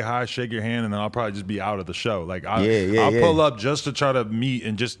you, say hi, shake your hand, and then I'll probably just be out of the show. Like I'll pull up just to try to meet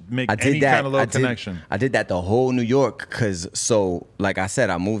and just make any kind of little connection. I did that the whole New York, because so like I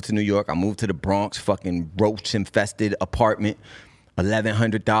said, I moved to New York, I moved to the Bronx, fucking roach infested apartment,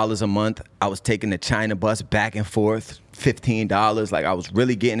 $1,100 a month. I was taking the China bus back and forth, $15. Like I was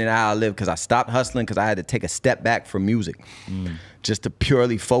really getting it how I live, because I stopped hustling because I had to take a step back from music just to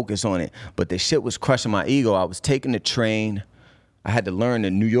purely focus on it. But the shit was crushing my ego. I was taking the train. I had to learn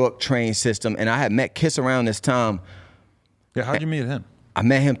the New York train system, and I had met Kiss around this time. Yeah, how'd you meet him? I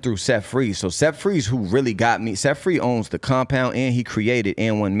met him through Seth Freeze. So Seth Freeze, who really got me, Seth Freeze owns The Compound, and he created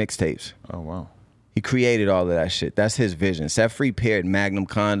And1 Mixtapes. Oh, wow. He created all of that shit. That's his vision. Seth Freeze paired Magnum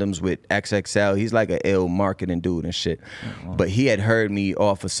condoms with XXL. He's like an ill marketing dude and shit. Oh, wow. But he had heard me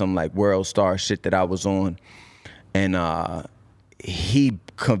off of some like World Star shit that I was on. And he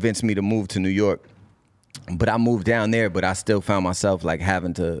convinced me to move to New York. But I moved down there, but I still found myself like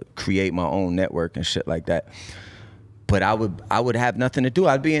having to create my own network and shit like that. But I would have nothing to do.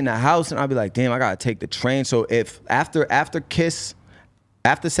 I'd be in the house and I'd be like, damn, I gotta take the train. So if after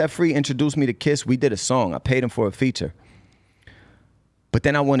Seth Freeze introduced me to Kiss, we did a song. I paid him for a feature. But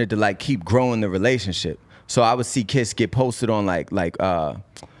then I wanted to like keep growing the relationship. So I would see Kiss get posted on this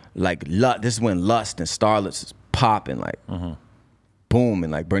is when Lust and Starlets is popping, like boom,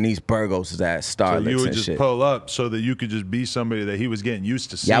 and like Bernice Burgos is at Starlets and shit. So you would just pull up so that you could just be somebody that he was getting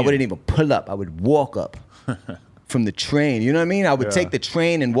used to seeing. Yeah, I wouldn't even pull up. I would walk up. From the train, you know what I mean? I would take the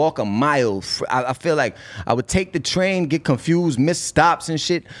train and walk a mile. I feel like I would take the train, get confused, miss stops and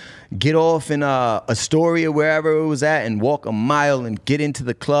shit, get off in Astoria, wherever it was at, and walk a mile and get into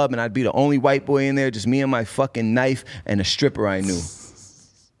the club, and I'd be the only white boy in there, just me and my fucking knife and a stripper I knew.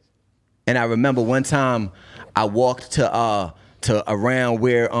 And I remember one time I walked to around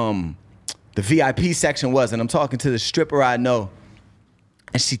where the VIP section was, and I'm talking to the stripper I know.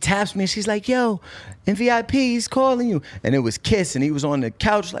 And she taps me and she's like, yo, VIP, he's calling you. And it was Kiss, and he was on the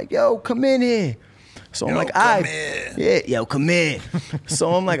couch like, yo, come in here. So I'm like, all right. Yeah, yo, come in.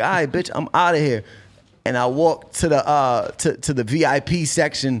 So I'm like, all right, bitch, I'm out of here. And I walked to the VIP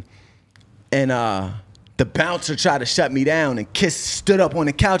section, and the the bouncer tried to shut me down, and Kiss stood up on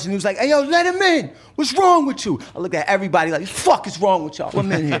the couch and he was like, "Hey, yo, let him in. What's wrong with you?" I looked at everybody like, "Fuck is wrong with y'all?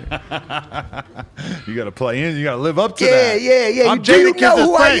 I'm in here." You got to play in. You got to live up to that. Yeah. I'm Do you Jada know Kiss's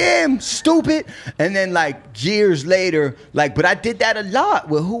who I friend. am? Stupid. And then like years later, like, but I did that a lot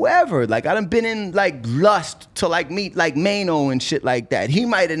with whoever. Like I done been in like lust to like meet like Mano and shit like that. He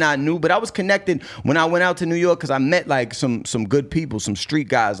might have not knew, but I was connected when I went out to New York because I met like some good people, some street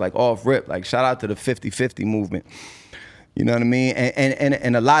guys like off rip. Like shout out to the 50-50 movement. You know what I mean?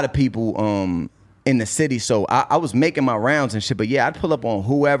 And a lot of people in the city. So I was making my rounds and shit. But yeah, I'd pull up on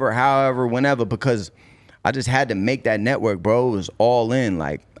whoever, however, whenever, because I just had to make that network, bro. It was all in.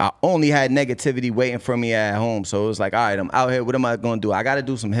 Like, I only had negativity waiting for me at home. So it was like, all right, I'm out here. What am I going to do? I got to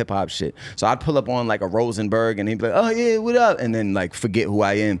do some hip-hop shit. So I'd pull up on, like, a Rosenberg, and he'd be like, oh, yeah, what up? And then, like, forget who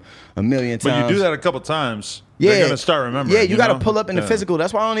I am a million times. But you do that a couple times. They're going to start remembering. Yeah, you got to know? pull up in the physical.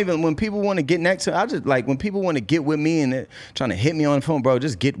 That's why I don't even, when people want to get next to, I just, like, when people want to get with me and they're trying to hit me on the phone, bro,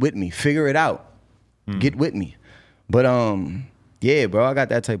 just get with me. Figure it out. Get with me. But, yeah, bro, I got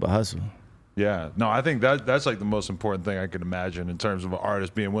that type of hustle. Yeah, no, I think that's like the most important thing I could imagine in terms of an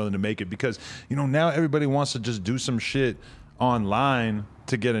artist being willing to make it, because now everybody wants to just do some shit online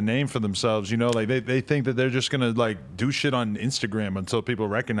to get a name for themselves. Like they think that they're just gonna like do shit on Instagram until people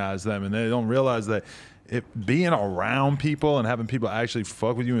recognize them, and they don't realize that being around people and having people actually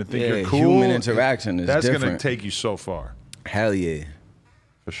fuck with you and think you're cool, human interaction is that's different. gonna take you so far. Hell yeah.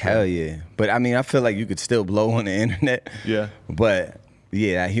 For sure. Hell yeah. But I mean, I feel like you could still blow on the internet. Yeah. But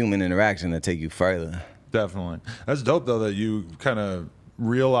yeah, that human interaction will take you further. Definitely. That's dope, though, that you kind of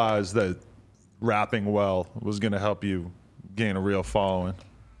realized that rapping well was going to help you gain a real following.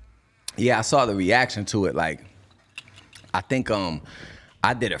 Yeah, I saw the reaction to it. Like, I think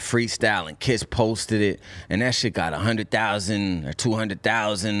I did a freestyle and Kiss posted it, and that shit got 100,000 or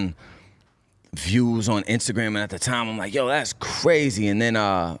 200,000 views on Instagram. And at the time, I'm like, yo, that's crazy. And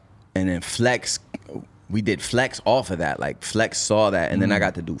then Flex, we did Flex off of that. Like, Flex saw that, and then I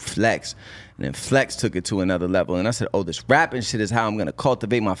got to do Flex. And then Flex took it to another level. And I said, oh, this rapping shit is how I'm going to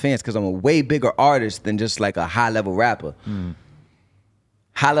cultivate my fans, because I'm a way bigger artist than just like a high-level rapper.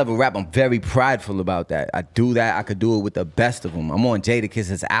 High-level rap, I'm very prideful about that. I do that. I could do it with the best of them. I'm on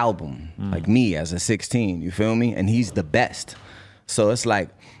Jadakiss's album, like me as a 16, you feel me? And he's the best. So it's like,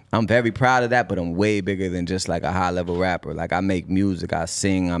 I'm very proud of that, but I'm way bigger than just like a high-level rapper. Like, I make music, I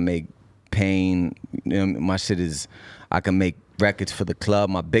sing, I make pain. My shit is, I can make records for the club.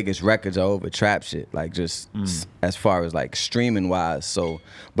 My biggest records are over trap shit, like just as far as like streaming wise. So,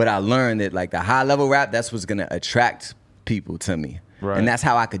 but I learned that like the high level rap, that's what's gonna attract people to me. Right. And that's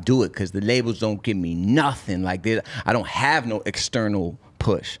how I could do it, because the labels don't give me nothing. Like, I don't have no external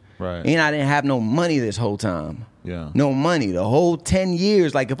push. Right. And I didn't have no money this whole time. Yeah. No money. The whole 10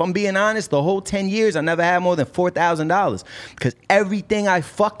 years, like if I'm being honest, the whole 10 years, I never had more than $4,000. Because everything I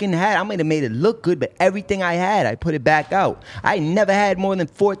fucking had, I might have made it look good, but everything I had, I put it back out. I never had more than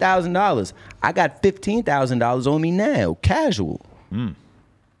 $4,000. I got $15,000 on me now, casual.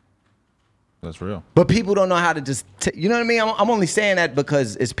 That's real. But people don't know how to just, you know what I mean? I'm only saying that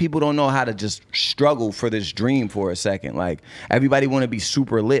because it's people don't know how to just struggle for this dream for a second. Like, everybody want to be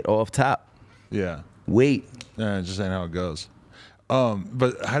super lit off top. Yeah. Wait. Yeah, it just ain't how it goes.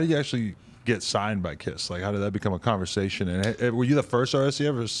 But how did you actually get signed by Kiss? Like, how did that become a conversation? And were you the first artist you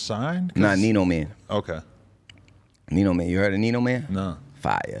ever signed? Nah, Nino Man. Okay. Nino Man. You heard of Nino Man? No.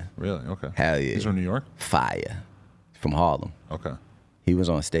 Fire. Really? Okay. Hell yeah. He's from New York? Fire. From Harlem. Okay. He was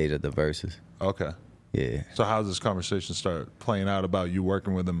on stage at the Versus. Okay. Yeah. So how does this conversation start playing out about you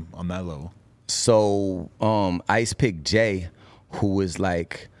working with him on that level? So Ice Pick J, who was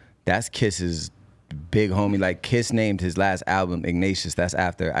like, that's Kiss's big homie. Like, Kiss named his last album Ignatius. That's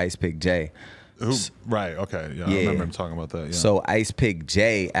after Ice Pick J. Who? Right. Okay. Yeah, I remember him talking about that. Yeah. So Ice Pick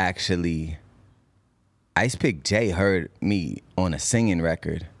J heard me on a singing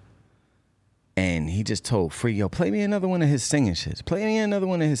record. And he just told Free, yo, play me another one of his singing shits. Play me another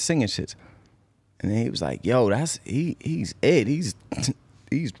one of his singing shits. And then he was like, yo, he's it. He's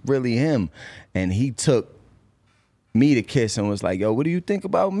really him. And he took me to Kiss and was like, yo, what do you think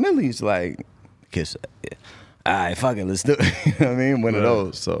about Millie's? Like, Kiss, all right, fuck it, let's do it. You know what I mean? One of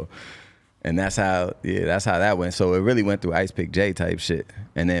those. So, and that's how that went. So it really went through Ice Pick J type shit.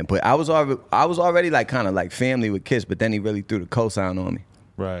 And then, but I was already like kind of like family with Kiss, but then he really threw the cosign on me.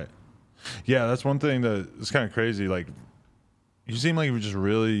 Right. Yeah, that's one thing that is kind of crazy. Like, you seem like you just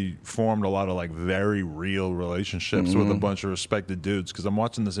really formed a lot of like very real relationships with a bunch of respected dudes. Because I'm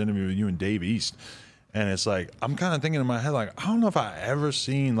watching this interview with you and Dave East, And it's like, I'm kind of thinking in my head, like, I don't know if I ever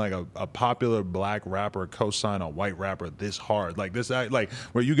seen like a popular black rapper co-sign a white rapper this hard. Like this, like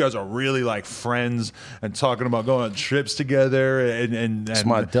where you guys are really like friends and talking about going on trips together. And It's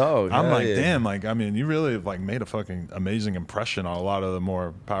my dog. I'm like, yeah. damn, like, I mean, you really have like made a fucking amazing impression on a lot of the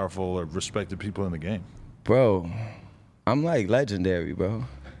more powerful or respected people in the game. Bro, I'm like legendary, bro.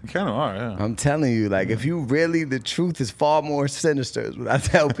 You kind of are, yeah. I'm telling you, like, if you really, the truth is far more sinister, is what I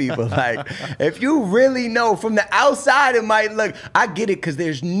tell people. Like, if you really know, from the outside, it might look, I get it, because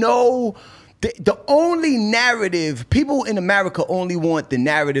there's no, the only narrative, people in America only want the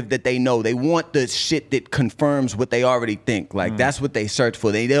narrative that they know. They want the shit that confirms what they already think. Like, that's what they search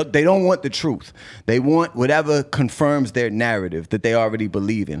for. They don't want the truth. They want whatever confirms their narrative that they already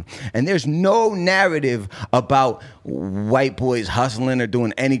believe in. And there's no narrative about white boys hustling or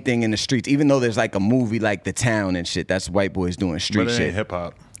doing anything in the streets, even though there's like a movie like The Town and shit. That's white boys doing street But it shit. ain't hip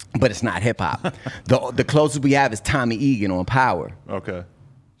hop. But it's not hip hop. The closest we have is Tommy Egan on Power. Okay.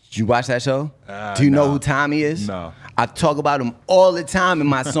 Did you watch that show? Do you know who Tommy is? No. I talk about him all the time in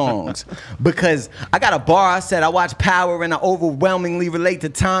my songs because I got a bar. I said I watch Power and I overwhelmingly relate to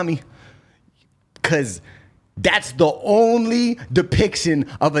Tommy because that's the only depiction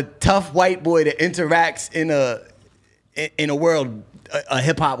of a tough white boy that interacts in a world, a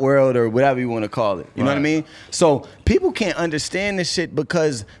hip hop world or whatever you want to call it. You know what I mean? So people can't understand this shit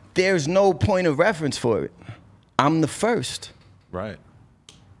because there's no point of reference for it. I'm the first. Right.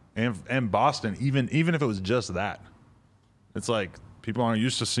 And Boston, even if it was just that, it's like people aren't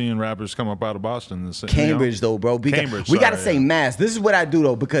used to seeing rappers come up out of Boston. Cambridge, though, bro. Cambridge, we got to say Mass. This is what I do,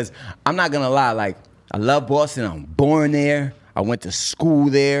 though, because I'm not going to lie. Like, I love Boston. I'm born there. I went to school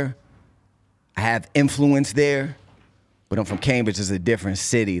there. I have influence there. But I'm from Cambridge. It's a different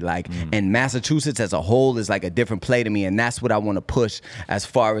city. Like, and Massachusetts as a whole is like a different play to me. And that's what I want to push as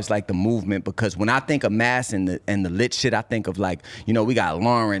far as like the movement. Because when I think of Mass and the lit shit, I think of like, you know, we got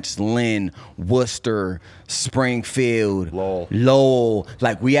Lawrence, Lynn, Worcester, Springfield, Lowell.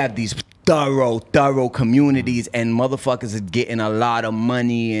 Like, we have these thorough communities, and motherfuckers is getting a lot of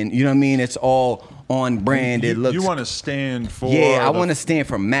money, and you know what I mean? It's all on brand. It looks. You want to stand for? Yeah, I want to stand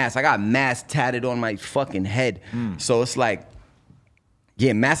for Mass. I got Mass tatted on my fucking head. So it's like,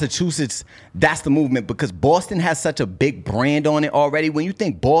 yeah, Massachusetts, that's the movement, because Boston has such a big brand on it already. When you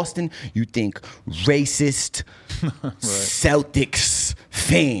think Boston, you think racist, Celtics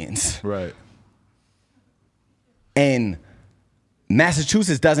fans. Right. And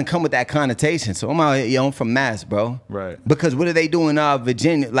Massachusetts doesn't come with that connotation. So I'm out here, yo, I'm from Mass, bro. Right. Because what do they do in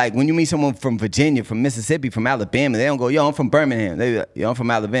Virginia? Like, when you meet someone from Virginia, from Mississippi, from Alabama, they don't go, yo, I'm from Birmingham. They be like, yo, I'm from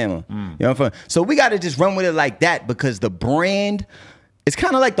Alabama. Yo, I'm from. So we got to just run with it like that, because the brand, it's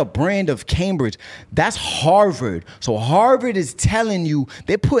kind of like the brand of Cambridge. That's Harvard. So Harvard is telling you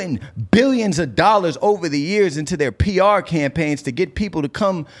they're putting billions of dollars over the years into their PR campaigns to get people to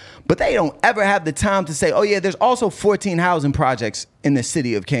come, but they don't ever have the time to say, oh yeah, there's also 14 housing projects in the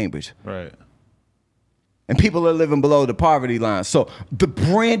city of Cambridge. Right. And people are living below the poverty line. So the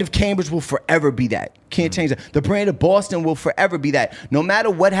brand of Cambridge will forever be that. Can't change that. The brand of Boston will forever be that. No matter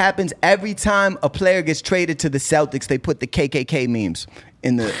what happens, every time a player gets traded to the Celtics, they put the KKK memes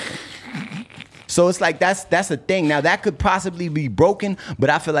in the... So it's like, that's the thing. Now, that could possibly be broken, but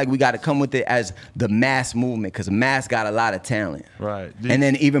I feel like we got to come with it as the Mass movement, because Mass got a lot of talent. Right. And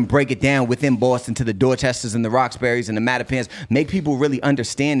then even break it down within Boston to the Dorchesters and the Roxburys and the Mattapans. Make people really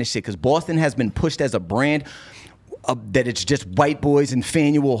understand this shit, because Boston has been pushed as a brand that it's just white boys in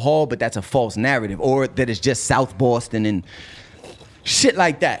Faneuil Hall, but that's a false narrative. Or that it's just South Boston and shit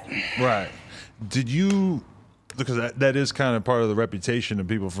like that. Right. Did you... Because that is kind of part of the reputation of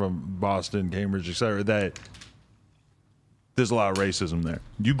people from Boston, Cambridge, et cetera, that there's a lot of racism there.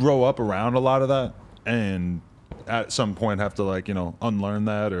 You grow up around a lot of that, and at some point have to, like, you know, unlearn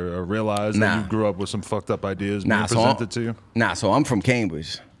that or realize that you grew up with some fucked up ideas being presented to you? So I'm from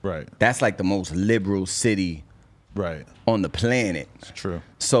Cambridge. Right. That's like the most liberal city on the planet. It's true.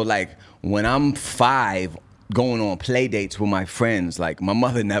 So, like, when I'm 5, going on play dates with my friends, like, my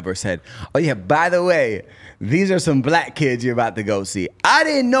mother never said, oh yeah, by the way, these are some black kids you're about to go see. I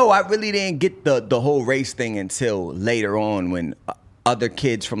didn't know. I really didn't get the whole race thing until later on, when other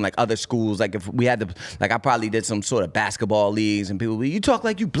kids from like other schools, like if we had to, like I probably did some sort of basketball leagues and people, you talk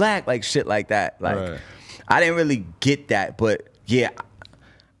like you black, like shit like that. Like I didn't really get that, but yeah,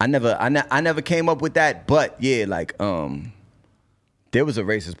 I never came up with that. But yeah, like there was a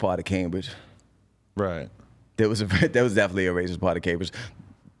racist part of Cambridge. Right. There was definitely a racist part of Cambridge,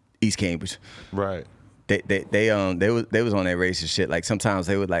 East Cambridge. Right. They was on that racist shit. Like sometimes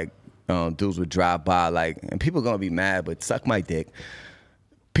they would like dudes would drive by like, and people gonna be mad, but suck my dick.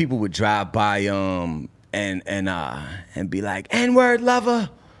 people would drive by and be like, N-word lover.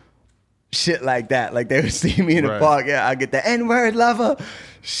 Shit like that. Like they would see me in the park. Yeah, I get the N-word lover.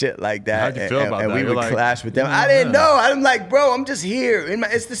 Shit like that. How'd you feel about that? And we would like, clash with them. I didn't know. I'm like, bro, I'm just here.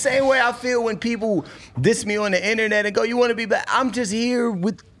 It's the same way I feel when people diss me on the internet and go, you want to be back? I'm just here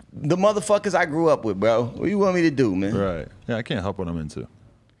with the motherfuckers I grew up with, bro. What do you want me to do, man? Right. Yeah, I can't help what I'm into.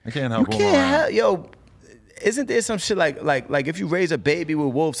 I can't help what I'm around. Yo, isn't there some shit like if you raise a baby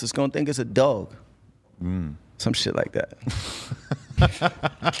with wolves, it's gonna think it's a dog? Some shit like that.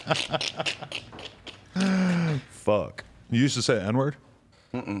 Fuck. You used to say N-word?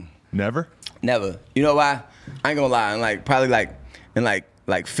 Never? Never. You know why? I ain't gonna lie. In probably in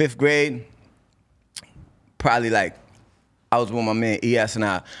fifth grade, probably I was with my man ES and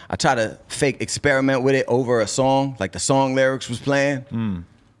I tried to fake experiment with it over a song, like the song lyrics was playing.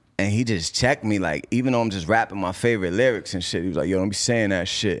 And he just checked me, like, even though I'm just rapping my favorite lyrics and shit, he was like, yo, don't be saying that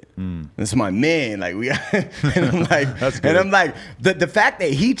shit. This is my man. Like, and I'm like, That's good. And I'm like, the fact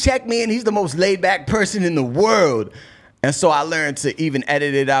that he checked me and he's the most laid back person in the world. And so I learned to even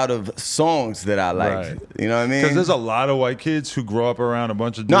edit it out of songs that I like. Right. You know what I mean? Because there's a lot of white kids who grow up around a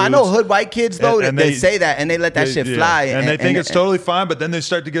bunch of dudes. No, I know hood white kids, though, and they say that and they let that shit fly. And they think it's totally fine, but then they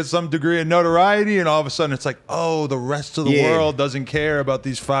start to get some degree of notoriety, and all of a sudden it's like, oh, the rest of the world doesn't care about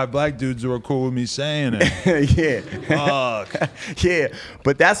these 5 black dudes who are cool with me saying it. Yeah. Fuck. Yeah.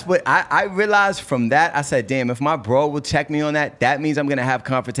 But that's what I realized from that. I said, damn, if my bro will check me on that, that means I'm going to have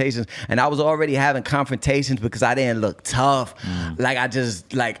confrontations. And I was already having confrontations because I didn't look tough. Like I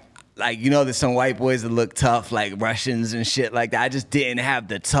just like you know, there's some white boys that look tough, like Russians and shit like that. I just didn't have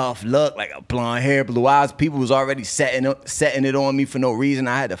the tough look, like a blonde hair, blue eyes. People was already setting it on me for no reason.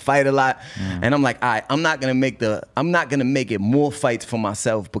 I had to fight a lot, and I'm like, all right, I'm not gonna make it more fights for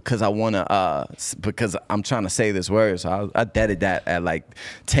myself because I wanna because I'm trying to say this word. So I deaded that at like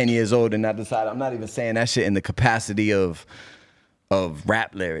 10 years old, and I decided I'm not even saying that shit in the capacity of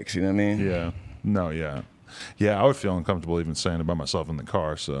rap lyrics. You know what I mean? Yeah. No. Yeah. Yeah. I would feel uncomfortable even saying it by myself in the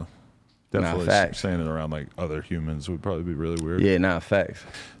car. So. Definitely saying it around like other humans would probably be really weird. Yeah, facts.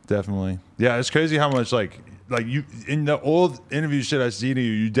 Definitely. Yeah, it's crazy how much like you in the old interview shit I see to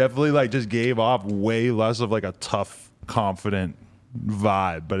you definitely like just gave off way less of like a tough, confident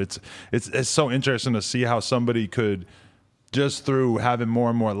vibe. But it's so interesting to see how somebody could just through having more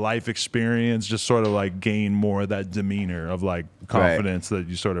and more life experience just sort of like gain more of that demeanor of like confidence that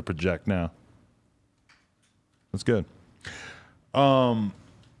you sort of project now. That's good.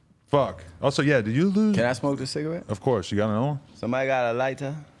 Fuck. Also, yeah, did you lose? Can I smoke this cigarette? Of course. You got another one? Somebody got a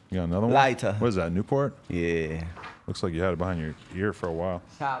lighter? You got another one? Lighter. What is that, Newport? Yeah. Looks like you had it behind your ear for a while.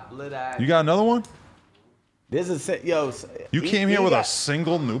 Top lit eye. You got another one? This is yo. You came here with a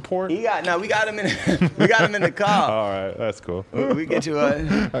single Newport? We got him in the car. All right, that's cool. We get you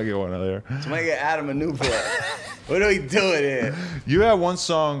one. I'll get one out there. Somebody get Adam a Newport. What are we doing here? You had one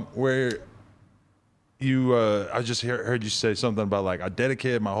song where you, I just heard you say something about like, I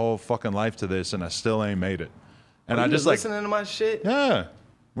dedicated my whole fucking life to this and I still ain't made it. And I just like listening to my shit. Yeah.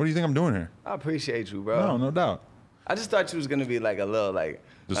 What do you think I'm doing here? I appreciate you, bro. No doubt. I just thought you was gonna be like a little like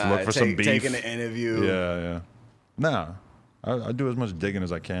just look for some beef. Taking an interview. Yeah. Nah. I do as much digging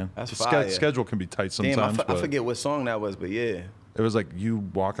as I can. That's fire. Schedule can be tight sometimes. Damn, I forget what song that was, but yeah. It was like you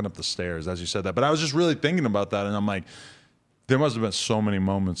walking up the stairs as you said that. But I was just really thinking about that, and I'm like, there must have been so many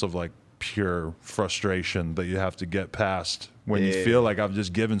moments of like pure frustration that you have to get past when you feel like I've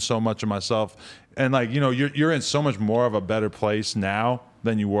just given so much of myself. And like, you know, you're in so much more of a better place now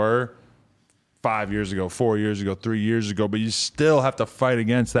than you were 5 years ago, 4 years ago, 3 years ago, but you still have to fight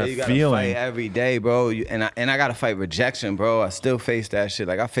against that you gotta feeling fight every day, bro. And I gotta fight rejection, bro. I still face that shit.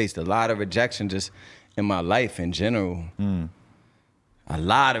 Like I faced a lot of rejection just in my life in general. A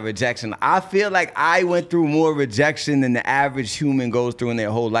lot of rejection. I feel like I went through more rejection than the average human goes through in their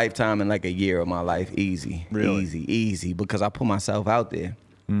whole lifetime in like a year of my life. Easy. Really? Easy. Because I put myself out there.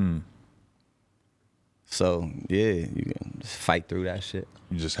 So, yeah, you can just fight through that shit.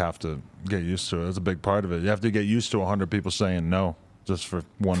 You just have to get used to it. That's a big part of it. You have to get used to 100 people saying no just for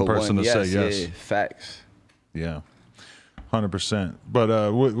one person to say yes. Yeah, facts. Yeah, 100%.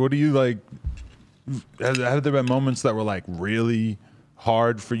 But what do you like? Have there been moments that were like really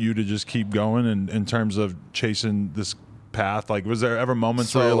hard for you to just keep going in terms of chasing this path? Like, was there ever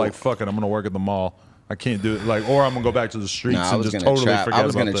moments where you're like, fuck it, I'm going to work at the mall. I can't do it. Like, or I'm going to go back to the streets and just totally forget about this. I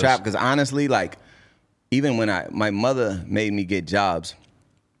was going to trap because honestly, like, even when my mother made me get jobs,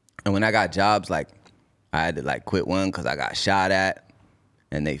 and when I got jobs, like, I had to like quit one because I got shot at,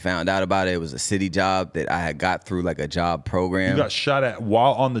 and they found out about it. It was a city job that I had got through like a job program. You got shot at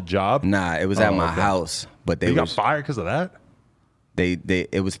while on the job? Nah, it was at my house. But they got fired because of that?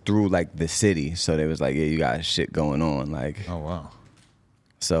 it was through like the city, so they was like, yeah, you got shit going on, like. Oh wow.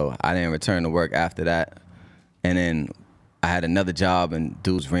 So I didn't return to work after that, and then I had another job, and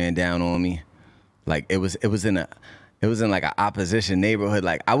dudes ran down on me, like it was in like an opposition neighborhood.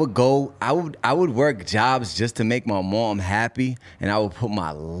 Like I would work jobs just to make my mom happy, and I would put my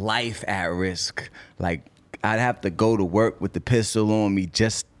life at risk. Like I'd have to go to work with the pistol on me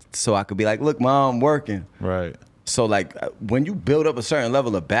just so I could be like, look, Mom, I'm working. Right. So like when you build up a certain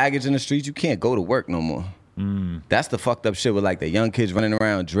level of baggage in the streets, you can't go to work no more. That's the fucked up shit with like the young kids running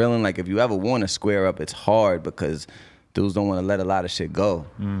around drilling. Like if you ever want to square up, it's hard because dudes don't want to let a lot of shit go.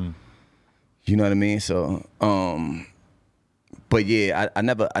 You know what I mean? So, but yeah, I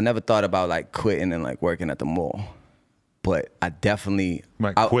never thought about like quitting and like working at the mall. But I definitely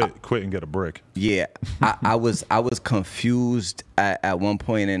quit and get a brick. Yeah, I was confused at one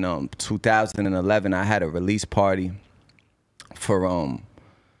point in 2011. I had a release party for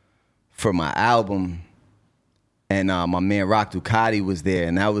my album, and my man Rock Ducati was there,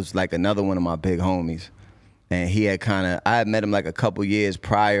 and that was like another one of my big homies. And he had I had met him like a couple years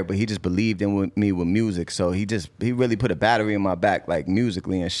prior, but he just believed in me with music. So he really put a battery in my back, like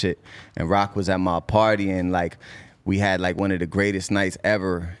musically and shit. And Rock was at my party, and like we had like one of the greatest nights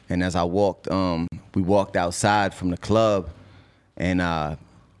ever. And as I walked, we walked outside from the club, and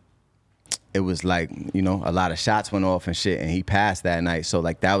it was like, you know, a lot of shots went off and shit, and he passed that night. So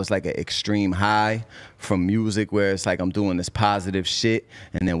like that was like an extreme high from music, where it's like I'm doing this positive shit,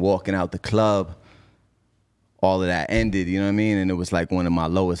 and then walking out the club, all of that ended, you know what I mean? And it was like one of my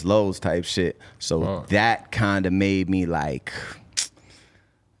lowest lows type shit. So that kind of made me like,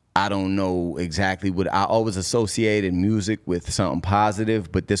 I don't know exactly what, I always associated music with something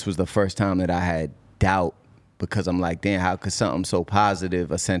positive, but this was the first time that I had doubt, because I'm like, damn, how could something so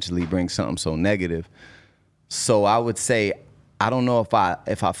positive essentially bring something so negative? So I would say, I don't know if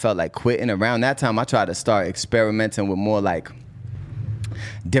I felt like quitting. Around that time, I tried to start experimenting with more like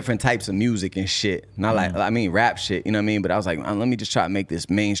different types of music and shit. Not like, I mean, rap shit, you know what I mean? But I was like, let me just try to make this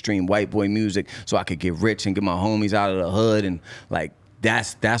mainstream white boy music so I could get rich and get my homies out of the hood. And like,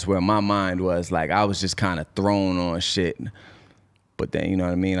 that's where my mind was. Like, I was just kind of thrown on shit. But then, you know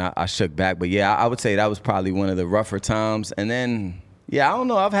what I mean? I shook back. But yeah, I would say that was probably one of the rougher times. And then, yeah, I don't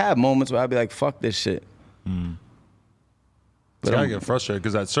know. I've had moments where I'd be like, fuck this shit. But I get frustrated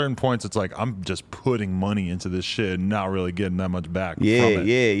because at certain points it's like I'm just putting money into this shit and not really getting that much back from it.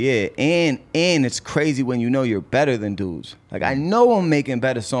 Yeah. And it's crazy when you know you're better than dudes. Like I know I'm making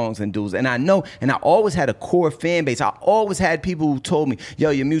better songs than dudes, and I know, and I always had a core fan base. I always had people who told me,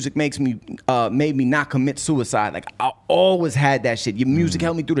 yo, your music made me not commit suicide. Like I always had that shit. Your music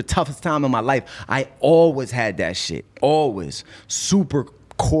helped me through the toughest time in my life. I always had that shit. Always. Super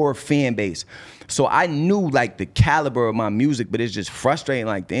core fan base. So I knew like the caliber of my music, but it's just frustrating.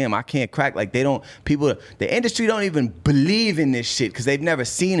 Like, damn, I can't crack. Like the industry don't even believe in this shit because they've never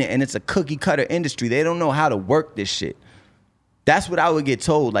seen it, and it's a cookie cutter industry. They don't know how to work this shit. That's what I would get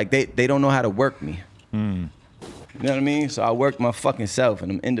told. Like they don't know how to work me. You know what I mean? So I work my fucking self,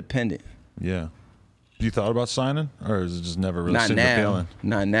 and I'm independent. Yeah. You thought about signing, or is it just never really seen the feeling?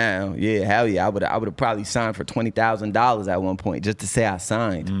 Not now. Yeah, hell yeah. I would have probably signed for $20,000 at one point just to say I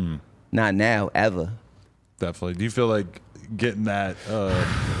signed. Not now, ever. Definitely. Do you feel like getting that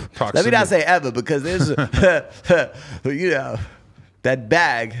proximity? Let me not say ever, because there's, you know, that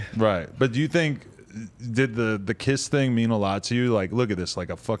bag. Right. But do you think, did the Kiss thing mean a lot to you? Like, look at this, like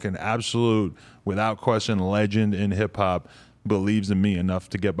a fucking absolute, without question, legend in hip hop believes in me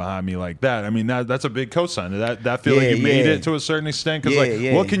enough to get behind me like that. I mean, that's a big cosign. That feel like you made it to a certain extent?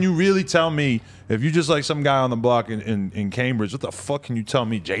 Because what can you really tell me if you just like some guy on the block in Cambridge? What the fuck can you tell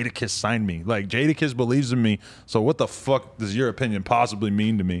me? Jadakiss signed me. Like, Jadakiss believes in me, so what the fuck does your opinion possibly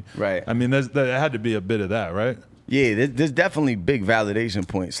mean to me? Right. I mean, there had to be a bit of that, right? Yeah, there's definitely big validation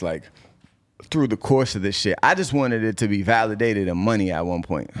points, like, through the course of this shit. I just wanted it to be validated in money at one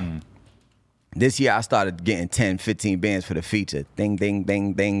point. This year I started getting 10, 15 bands for the feature. Ding, ding,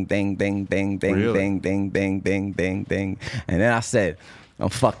 ding, ding, ding, ding, ding, ding, Really? ding, ding, ding, ding, ding, ding. And then I said, I'm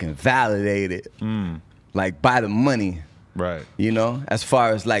fucking validated. Like, by the money. Right. You know? As far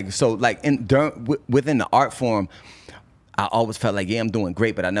as like, so like within the art form, I always felt like, yeah, I'm doing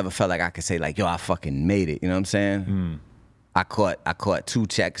great, but I never felt like I could say like, yo, I fucking made it. You know what I'm saying? I caught 2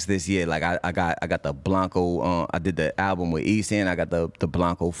 checks this year. Like I got the Blanco. I did the album with East End. I got the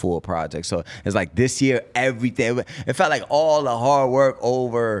Blanco 4 project. So it's like this year, everything. It felt like all the hard work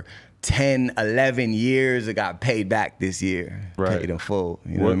over 10, 11 years, it got paid back this year. Right. Paid in full.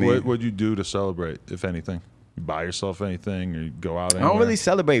 You know what I mean? What would you do to celebrate, if anything? You buy yourself anything or you go out I anywhere? don't really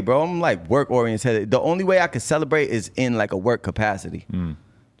celebrate, bro. I'm like work oriented. The only way I could celebrate is in like a work capacity.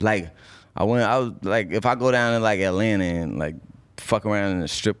 Like I was like, if I go down to like Atlanta and like fuck around in a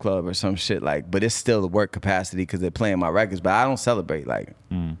strip club or some shit, like, but it's still the work capacity because they're playing my records. But I don't celebrate like.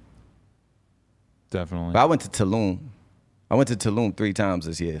 Definitely. But I went to Tulum. I went to Tulum 3 times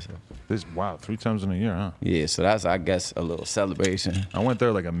this year. So. Wow, 3 times in a year, huh? Yeah, so that's, I guess, a little celebration. I went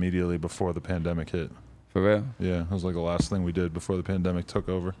there like immediately before the pandemic hit. For real? Yeah, it was like the last thing we did before the pandemic took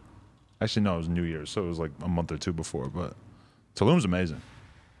over. Actually, no, it was New Year's, so it was like a month or 2 before. But Tulum's amazing.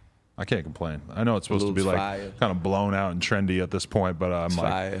 I can't complain. I know it's supposed to be like kind of blown out and trendy at this point, but I'm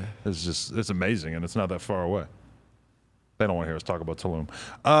like, it's amazing, and it's not that far away. They don't want to hear us talk about Tulum.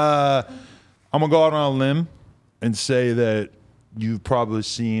 I'm gonna go out on a limb and say that you've probably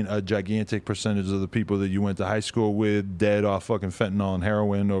seen a gigantic percentage of the people that you went to high school with dead off fucking fentanyl and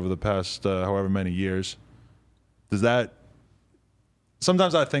heroin over the past however many years. Does that...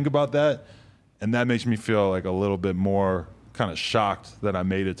 Sometimes I think about that, and that makes me feel like a little bit more kind of shocked that I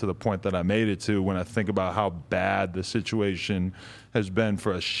made it to the point that I made it to when I think about how bad the situation has been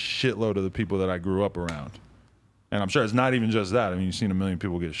for a shitload of the people that I grew up around. And I'm sure it's not even just that. I mean, you've seen a million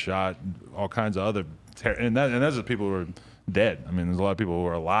people get shot, all kinds of other... And that's the people who are dead. I mean, there's a lot of people who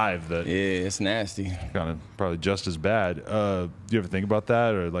are alive that... Yeah, it's nasty. Kind of probably just as bad. Do you ever think about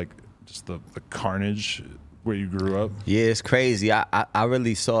that? Or like just the carnage where you grew up? Yeah, it's crazy. I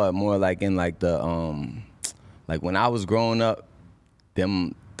really saw it more like in like the... like when I was growing up,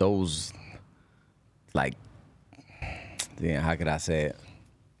 those... Like... Damn, how could I say it?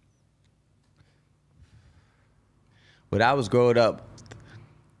 When I was growing up,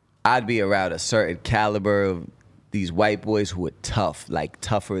 I'd be around a certain caliber of these white boys who were tough, like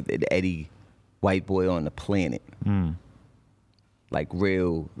tougher than any white boy on the planet. Like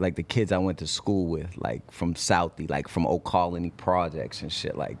real, like the kids I went to school with, like from Southie, like from Oak Colony projects and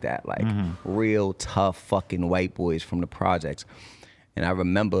shit like that. Like real tough fucking white boys from the projects. And I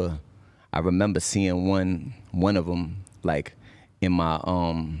remember seeing one of them like in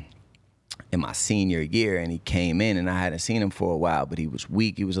my senior year, and he came in and I hadn't seen him for a while, but he was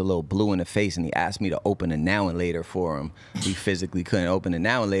weak. He was a little blue in the face, and he asked me to open a Now and Later for him. We physically couldn't open a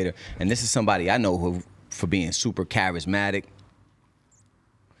Now and Later. And this is somebody I know who, for being super charismatic,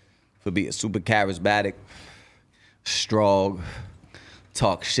 strong,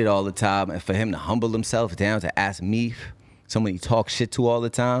 talk shit all the time, and for him to humble himself down to ask me, someone he talks shit to all the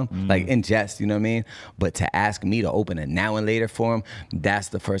time, like in jest, you know what I mean? But to ask me to open a Now and Later for him, that's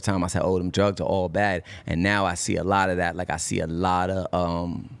the first time I said, oh, them drugs are all bad. And now I see a lot of that. Like I see a lot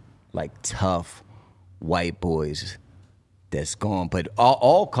of like tough white boys that's gone. But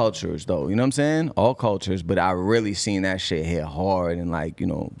all cultures though, you know what I'm saying? All cultures, but I really seen that shit hit hard in like, you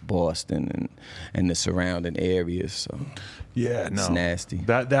know, Boston and the surrounding areas, so. Yeah, no. It's nasty.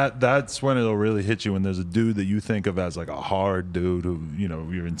 That's when it'll really hit you, when there's a dude that you think of as like a hard dude who, you know,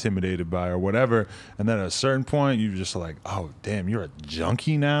 you're intimidated by or whatever, and then at a certain point you're just like, oh damn, you're a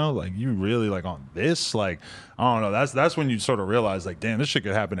junkie now? Like you really like on this? Like, I don't know. That's when you sort of realize like, damn, this shit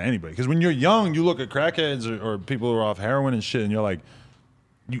could happen to anybody. Because when you're young, you look at crackheads or people who are off heroin and shit, and you're like,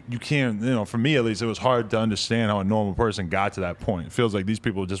 you can't, you know, for me at least, it was hard to understand how a normal person got to that point. It feels like these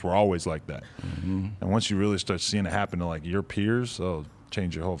people just were always like that. And once you really start seeing it happen to like your peers, it'll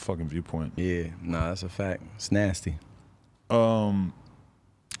change your whole fucking viewpoint. Yeah, nah, that's a fact. It's nasty. What's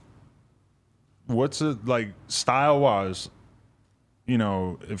it like style-wise? You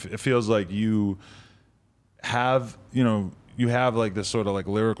know, it feels like you have, you know, you have like this sort of like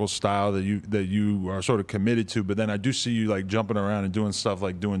lyrical style that you are sort of committed to, but then I do see you like jumping around and doing stuff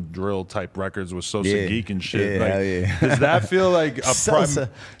like doing drill type records with Sosa Geek and shit. Yeah, like, does that feel like a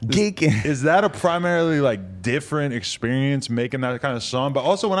Sosa geeking? Is that a primarily like different experience making that kind of song? But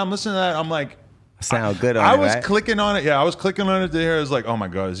also when I'm listening to that, I'm like, sound good on I it, was right? clicking on it. Yeah, I was clicking on it to hear. I was like, oh my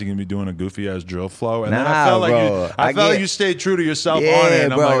god, is he gonna be doing a goofy ass drill flow? And then I felt like I felt like you stayed true to yourself on it.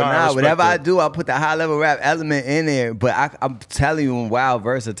 And bro, I'm like, all right, whatever I it. do, I put the high level rap element in there. But I'm telling you, I'm wild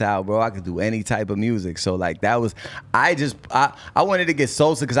versatile, bro. I could do any type of music. So like that was, I wanted to get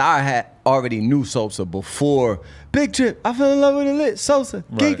Sosa because I had already knew Sosa before Big Trip. I fell in love with the lit Sosa.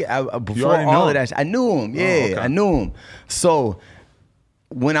 Right. Before all of that shit, I knew him. Yeah, okay. I knew him. So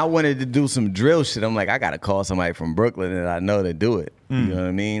when I wanted to do some drill shit, I'm like, I gotta call somebody from Brooklyn that I know to do it. You know what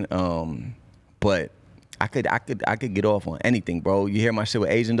I mean? But I could get off on anything, bro. You hear my shit with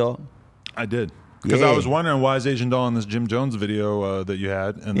Asian Dog? I did. Because I was wondering, why is Asian Doll in this Jim Jones video that you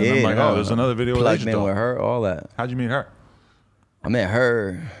had? And then I'm like, oh, there's another video with Asian Doll. With her, all that. How'd you meet her? I met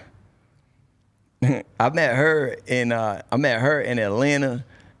her. I met her in Atlanta,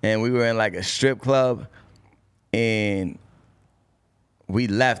 and we were in like a strip club, and we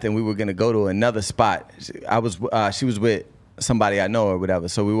left and we were gonna go to another spot. She was with somebody I know or whatever,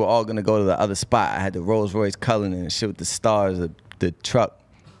 so we were all gonna go to the other spot. I had the Rolls Royce Cullinan and shit with the stars of the truck.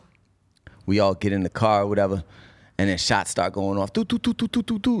 We all get in the car or whatever, and then shots start going off. Doo, doo, doo, doo, doo,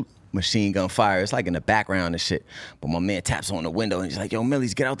 doo, doo. Machine gun fire. It's like in the background and shit. But my man taps on the window and he's like, yo,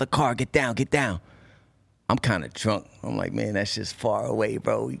 Millies, get out the car, get down, get down. I'm kind of drunk. I'm like, man, that's just far away,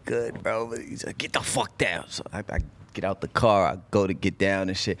 bro. We good, bro. But he's like, get the fuck down. So I get out the car, I go to get down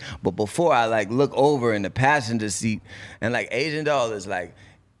and shit. But before I like look over in the passenger seat, and like Asian Doll is like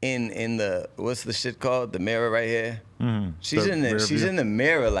in the, what's the shit called? The mirror right here. Mm-hmm. She's in the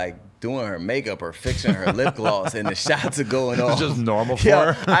mirror like doing her makeup or fixing her lip gloss, and the shots are going off. It's just normal for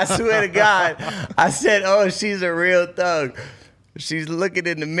her. I swear to God, I said, oh, she's a real thug. She's looking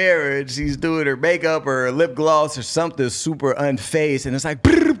in the mirror and she's doing her makeup or her lip gloss or something super unfazed, and it's like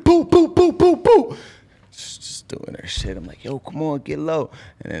boo, boo, boo, boo, boo, boo. Just doing her shit. I'm like, yo, come on, get low.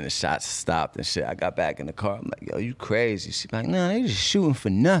 And then the shots stopped and shit. I got back in the car. I'm like, yo, you crazy? She's like, nah, they just shooting for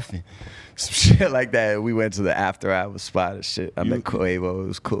nothing. Some shit like that. We went to the after hours spot and shit. I met Quavo. It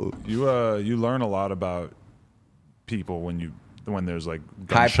was cool. You learn a lot about people when there's like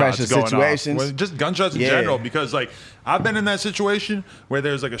high pressure situations, just gunshots in general. Because like I've been in that situation where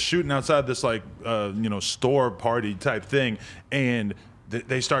there's like a shooting outside this like store party type thing, and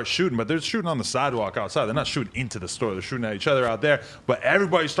they start shooting, but they're shooting on the sidewalk outside. They're not shooting into the store. They're shooting at each other out there. But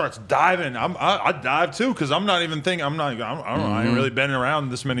everybody starts diving. I dive too because I'm not even thinking. I ain't really been around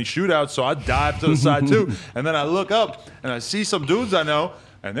this many shootouts, so I dive to the side too. And then I look up and I see some dudes I know,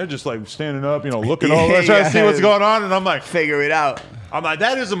 and they're just like standing up, looking over, trying to see what's going on. And I'm like, figure it out. I'm like,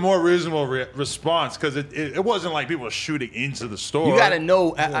 that is a more reasonable response because it wasn't like people shooting into the store. You gotta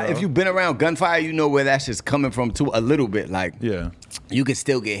know if you've been around gunfire, you know where that shit's coming from too a little bit. Like, you can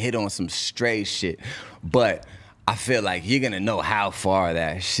still get hit on some stray shit, but I feel like you're gonna know how far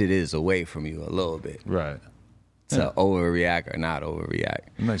that shit is away from you a little bit, right? To overreact or not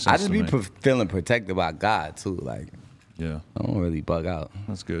overreact. Makes sense. I just be feeling protected by God too, like. Yeah, I don't really bug out.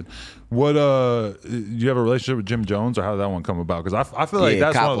 That's good. What do you have a relationship with Jim Jones, or how did that one come about? Because I feel like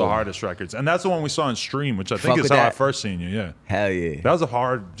that's one of the hardest records, and that's the one we saw on stream, which I think is how I first seen you. Yeah, hell yeah, that was a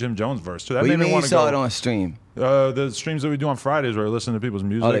hard Jim Jones verse too. That what made do you me mean want you to saw it on stream? The streams that we do on Fridays, where I listen to people's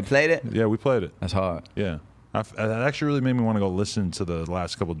music. Oh, they played it? Yeah, we played it. That's hard. Yeah. That actually really made me want to go listen to the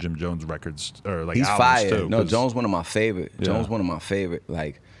last couple of Jim Jones records, or like he's albums fire. too. No, Jones one of my favorite. Yeah. Jones one of my favorite.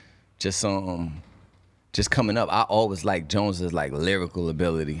 Like, just coming up, I always liked Jones's like lyrical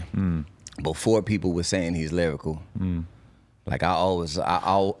ability. Before people were saying he's lyrical. Like I always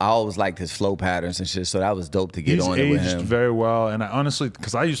liked his flow patterns and shit. So that was dope to get on it with him. He's aged very well, and I honestly,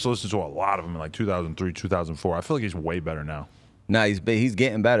 because I used to listen to a lot of him in like 2003, 2004. I feel like he's way better now. Nah, he's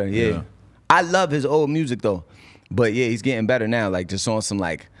getting better. Yeah. I love his old music though, but yeah, he's getting better now. Like just on some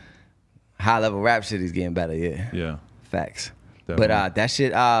like high level rap shit, he's getting better. Yeah. Yeah. Facts. Definitely. But that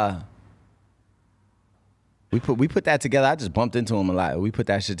shit. We put that together. I just bumped into him a lot. We put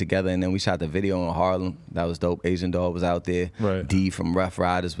that shit together, and then we shot the video in Harlem. That was dope. Asian Doll was out there. Right. D from Rough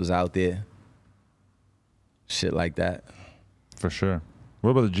Riders was out there. Shit like that. For sure. What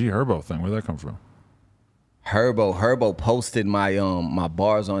about the G Herbo thing? Where'd that come from? Herbo posted my my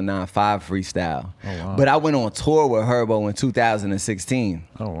bars on 9-5 freestyle. Oh, wow. But I went on tour with Herbo in 2016.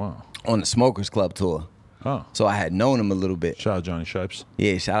 Oh, wow. On the Smokers Club tour. Oh. So I had known him a little bit. Shout out Johnny Shipes.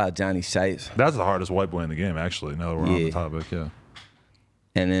 Yeah, shout out Johnny Shipes. That's the hardest white boy in the game, actually, now that we're on the topic, yeah.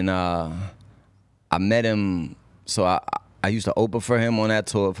 And then I met him, so I used to open for him on that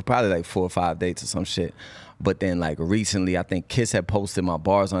tour for probably like 4 or 5 dates or some shit. But then like recently, I think Kiss had posted my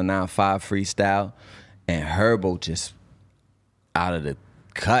bars on 9-5 freestyle, and Herbo just out of the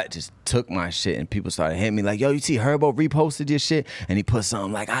cut just took my shit, and people started hitting me like, yo, you see Herbo reposted your shit? And he put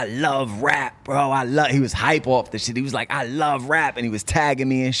something like, I love rap, bro. He was hype off the shit. He was like, I love rap, and he was tagging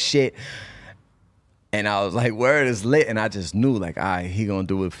me and shit. And I was like, word is lit. And I just knew like, all right, he gonna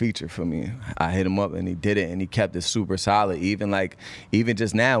do a feature for me. I hit him up and he did it, and he kept it super solid. Even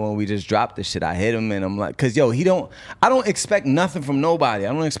just now when we just dropped this shit, I hit him and I'm like, cause yo, I don't expect nothing from nobody.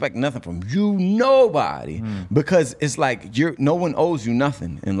 I don't expect nothing from you, nobody. Because it's like no one owes you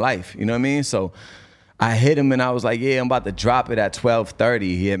nothing in life. You know what I mean? So I hit him and I was like, yeah, I'm about to drop it at 12:30.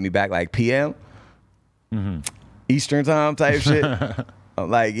 He hit me back like PM, Eastern time type shit. I'm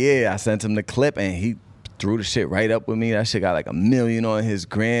like, yeah, I sent him the clip and he threw the shit right up with me. That shit got like 1 million on his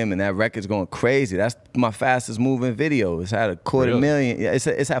gram, and that record's going crazy. That's my fastest moving video. It's had a quarter million. Yeah, it's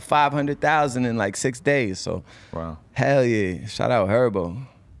had 500,000 in like 6 days. So, wow, hell yeah, shout out Herbo.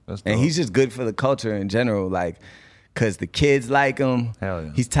 That's dope. And he's just good for the culture in general. Like, Cause the kids like him. Hell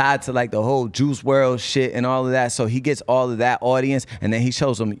yeah. He's tied to like the whole Juice WRLD shit and all of that. So he gets all of that audience, and then he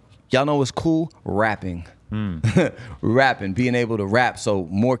shows them, y'all know what's cool? Rapping. Rapping, being able to rap. So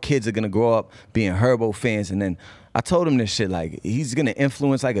more kids are gonna grow up being Herbo fans. And then I told him this shit, like he's gonna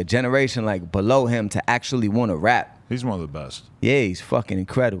influence like a generation like below him to actually want to rap. He's one of the best. Yeah, he's fucking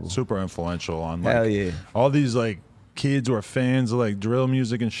incredible. Super influential on like Hell yeah. all these like kids who are fans of like drill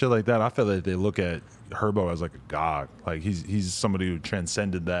music and shit like that. I feel like they look at Herbo as like a god. Like he's somebody who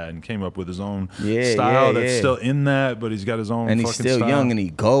transcended that and came up with his own style that's still in that, but he's got his own. And fucking he's still style. young and he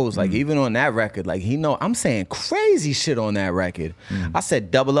goes like even on that record, like I'm saying crazy shit on that record. I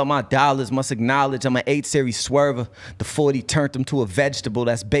said double up my dollars, must acknowledge I'm an 8 series swerver. The 40 turned him to a vegetable.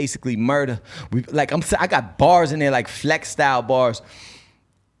 That's basically murder. I got bars in there like flex style bars,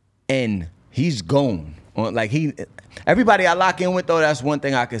 and he's gone. Everybody I lock in with though, that's one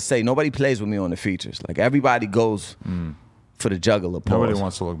thing I could say. Nobody plays with me on the features. Like everybody goes for the juggler pose. Nobody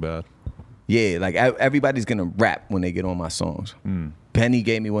wants to look bad. Yeah, like everybody's gonna rap when they get on my songs. Benny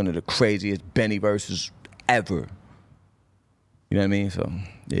gave me one of the craziest Benny verses ever. You know what I mean? So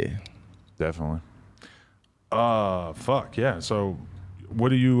yeah, definitely. Fuck yeah. So,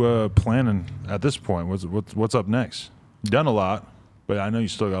 what are you planning at this point? What's up next? You've done a lot, but I know you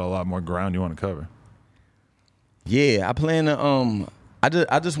still got a lot more ground you want to cover. Yeah, I plan to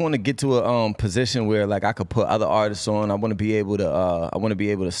I just want to get to a position where like I could put other artists on. I want to be able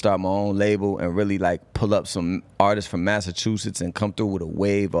to start my own label and really like pull up some artists from Massachusetts and come through with a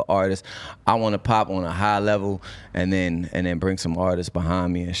wave of artists. I want to pop on a high level and then bring some artists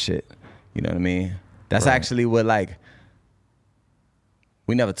behind me and shit. You know what I mean? That's Right. actually what like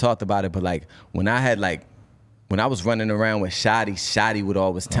we never talked about it, but like when I was running around with Shotty would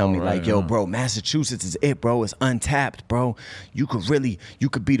always tell me right, like, yo, yeah. bro, Massachusetts is it, bro. It's untapped, bro. You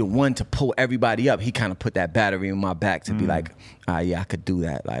could be the one to pull everybody up. He kind of put that battery in my back to be like, yeah, I could do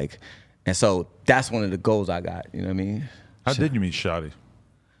that. Like, and so that's one of the goals I got. You know what I mean? How did you meet Shotty?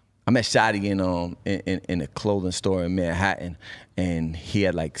 I met Shotty in a clothing store in Manhattan, and he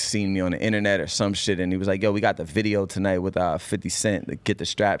had like seen me on the internet or some shit, and he was like, yo, we got the video tonight with 50 Cent, the Get the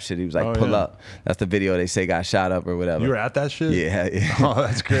Strap shit. He was like, pull up. That's the video they say got shot up or whatever. You were at that shit? Yeah. Oh,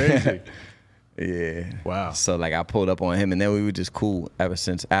 that's crazy. Yeah. Wow. So like I pulled up on him, and then we were just cool ever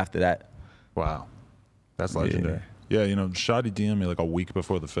since after that. Wow. That's legendary. Yeah, you know, Shotty DM'd me like a week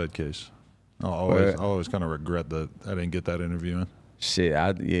before the Fed case. I'll always kind of regret that I didn't get that interview in. Shit,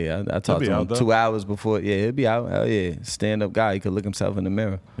 I talked to him though. 2 hours before. Yeah, he'll be out. Hell yeah. Stand-up guy. He could look himself in the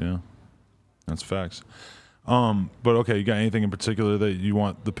mirror. Yeah, that's facts. But okay, you got anything in particular that you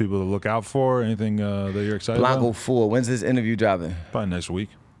want the people to look out for? Anything that you're excited Blanco about? 4. When's this interview dropping? Probably next week.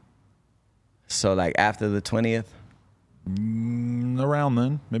 So like after the 20th? Around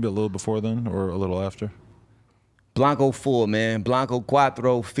then, maybe a little before then or a little after. Blanco 4, man. Blanco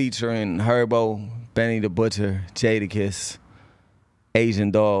Cuatro featuring Herbo, Benny the Butcher, Jadakiss,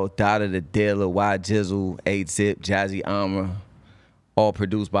 Asian Doll, Dada the Dealer, Y Jizzle, 8-Zip, Jazzy Amra, all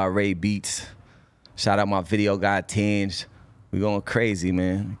produced by Ray Beats. Shout out my video guy, Tinge. We going crazy,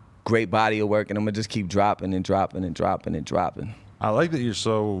 man. Great body of work, and I'm gonna just keep dropping and dropping and dropping and dropping. I like that you're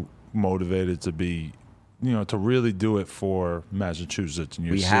so motivated to be, you know, to really do it for Massachusetts and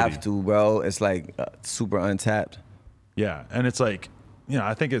your city. We have to, bro. It's like super untapped. Yeah, and it's like, you know,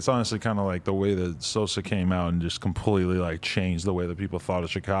 I think it's honestly kind of like the way that Sosa came out and just completely like changed the way that people thought of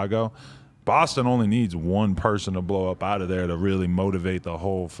Chicago. Boston only needs one person to blow up out of there to really motivate the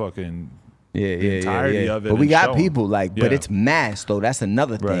whole fucking entirety of it. But we and got show 'em. people like, but Yeah. it's Mass though. That's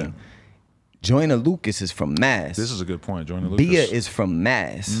another Right. thing. Joyner Lucas is from Mass. This is a good point. Joyner Lucas. Bia is from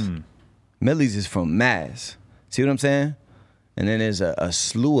Mass. Millie's is from Mass. See what I'm saying? And then there's a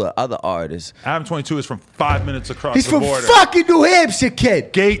slew of other artists. Adam 22 is from 5 minutes across He's the from border. fucking New Hampshire,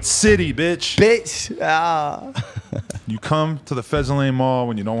 kid. Gate City, bitch. Bitch. Ah. You come to the Fezziline Mall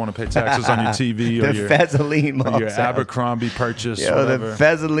when you don't want to pay taxes on your TV or The your, Fezziline Mall. or your sounds- Abercrombie purchase, Yo, whatever. the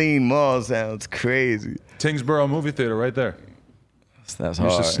Fezziline Mall sounds crazy. Tingsboro movie theater right there. That's You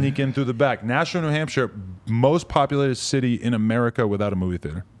hard. used to sneak in through the back. Nashville, New Hampshire, most populated city in America without a movie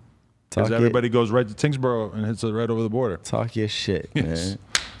theater. Because Talk everybody goes right to Tingsboro and hits it right over the border. Talk your shit, Yes. man.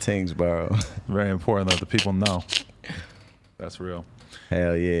 Tingsboro. Very important that the people know. That's real.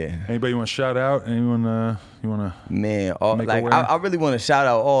 Hell yeah. Anybody you want to shout out? Anyone you want to? Man, Make like aware. I really want to shout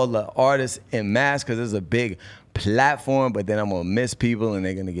out all the artists in Mass because it's a big platform, but then I'm going to miss people and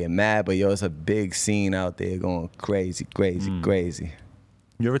they're going to get mad. But yo, it's a big scene out there going crazy, crazy, crazy.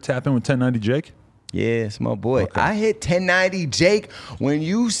 You ever tap in with 1090 Jake? Yeah, it's my boy. Okay. I hit 1090 Jake when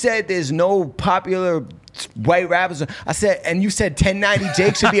you said there's no popular white rappers. I said, and you said 1090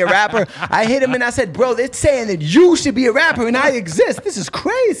 Jake should be a rapper. I hit him and I said, bro, they're saying that you should be a rapper and I exist. This is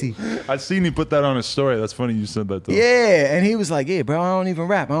crazy. I seen he put that on his story. That's funny you said that, though. Yeah, and he was like, yeah, bro, I don't even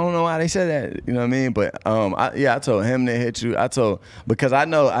rap. I don't know why they said that. You know what I mean? But I told him to hit you. Because I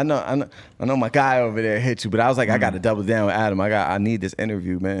know my guy over there hit you, but I was like, I got to double down with Adam. I need this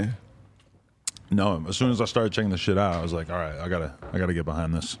interview, man. No, as soon as I started checking the shit out, I was like, all right, I gotta get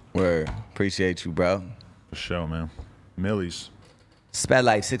behind this. Word. Appreciate you, bro. For sure, man. Millie's. Sped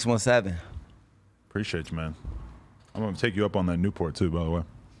Life 617. Appreciate you, man. I'm gonna take you up on that Newport too, by the way.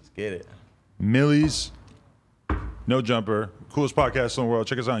 Let's get it. Millie's, No Jumper, coolest podcast in the world.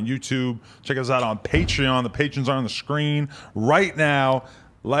 Check us out on YouTube. Check us out on Patreon. The patrons are on the screen right now.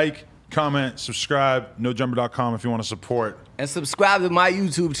 Like, comment, subscribe. NoJumper.com if you want to support. And subscribe to my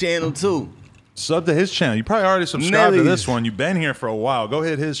YouTube channel too. Sub to his channel. You probably already subscribed to this one. You've been here for a while. Go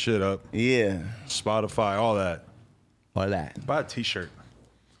hit his shit up. Yeah. Spotify, all that. All that. Buy a t-shirt.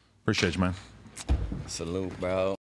 Appreciate you, man. Salute, bro.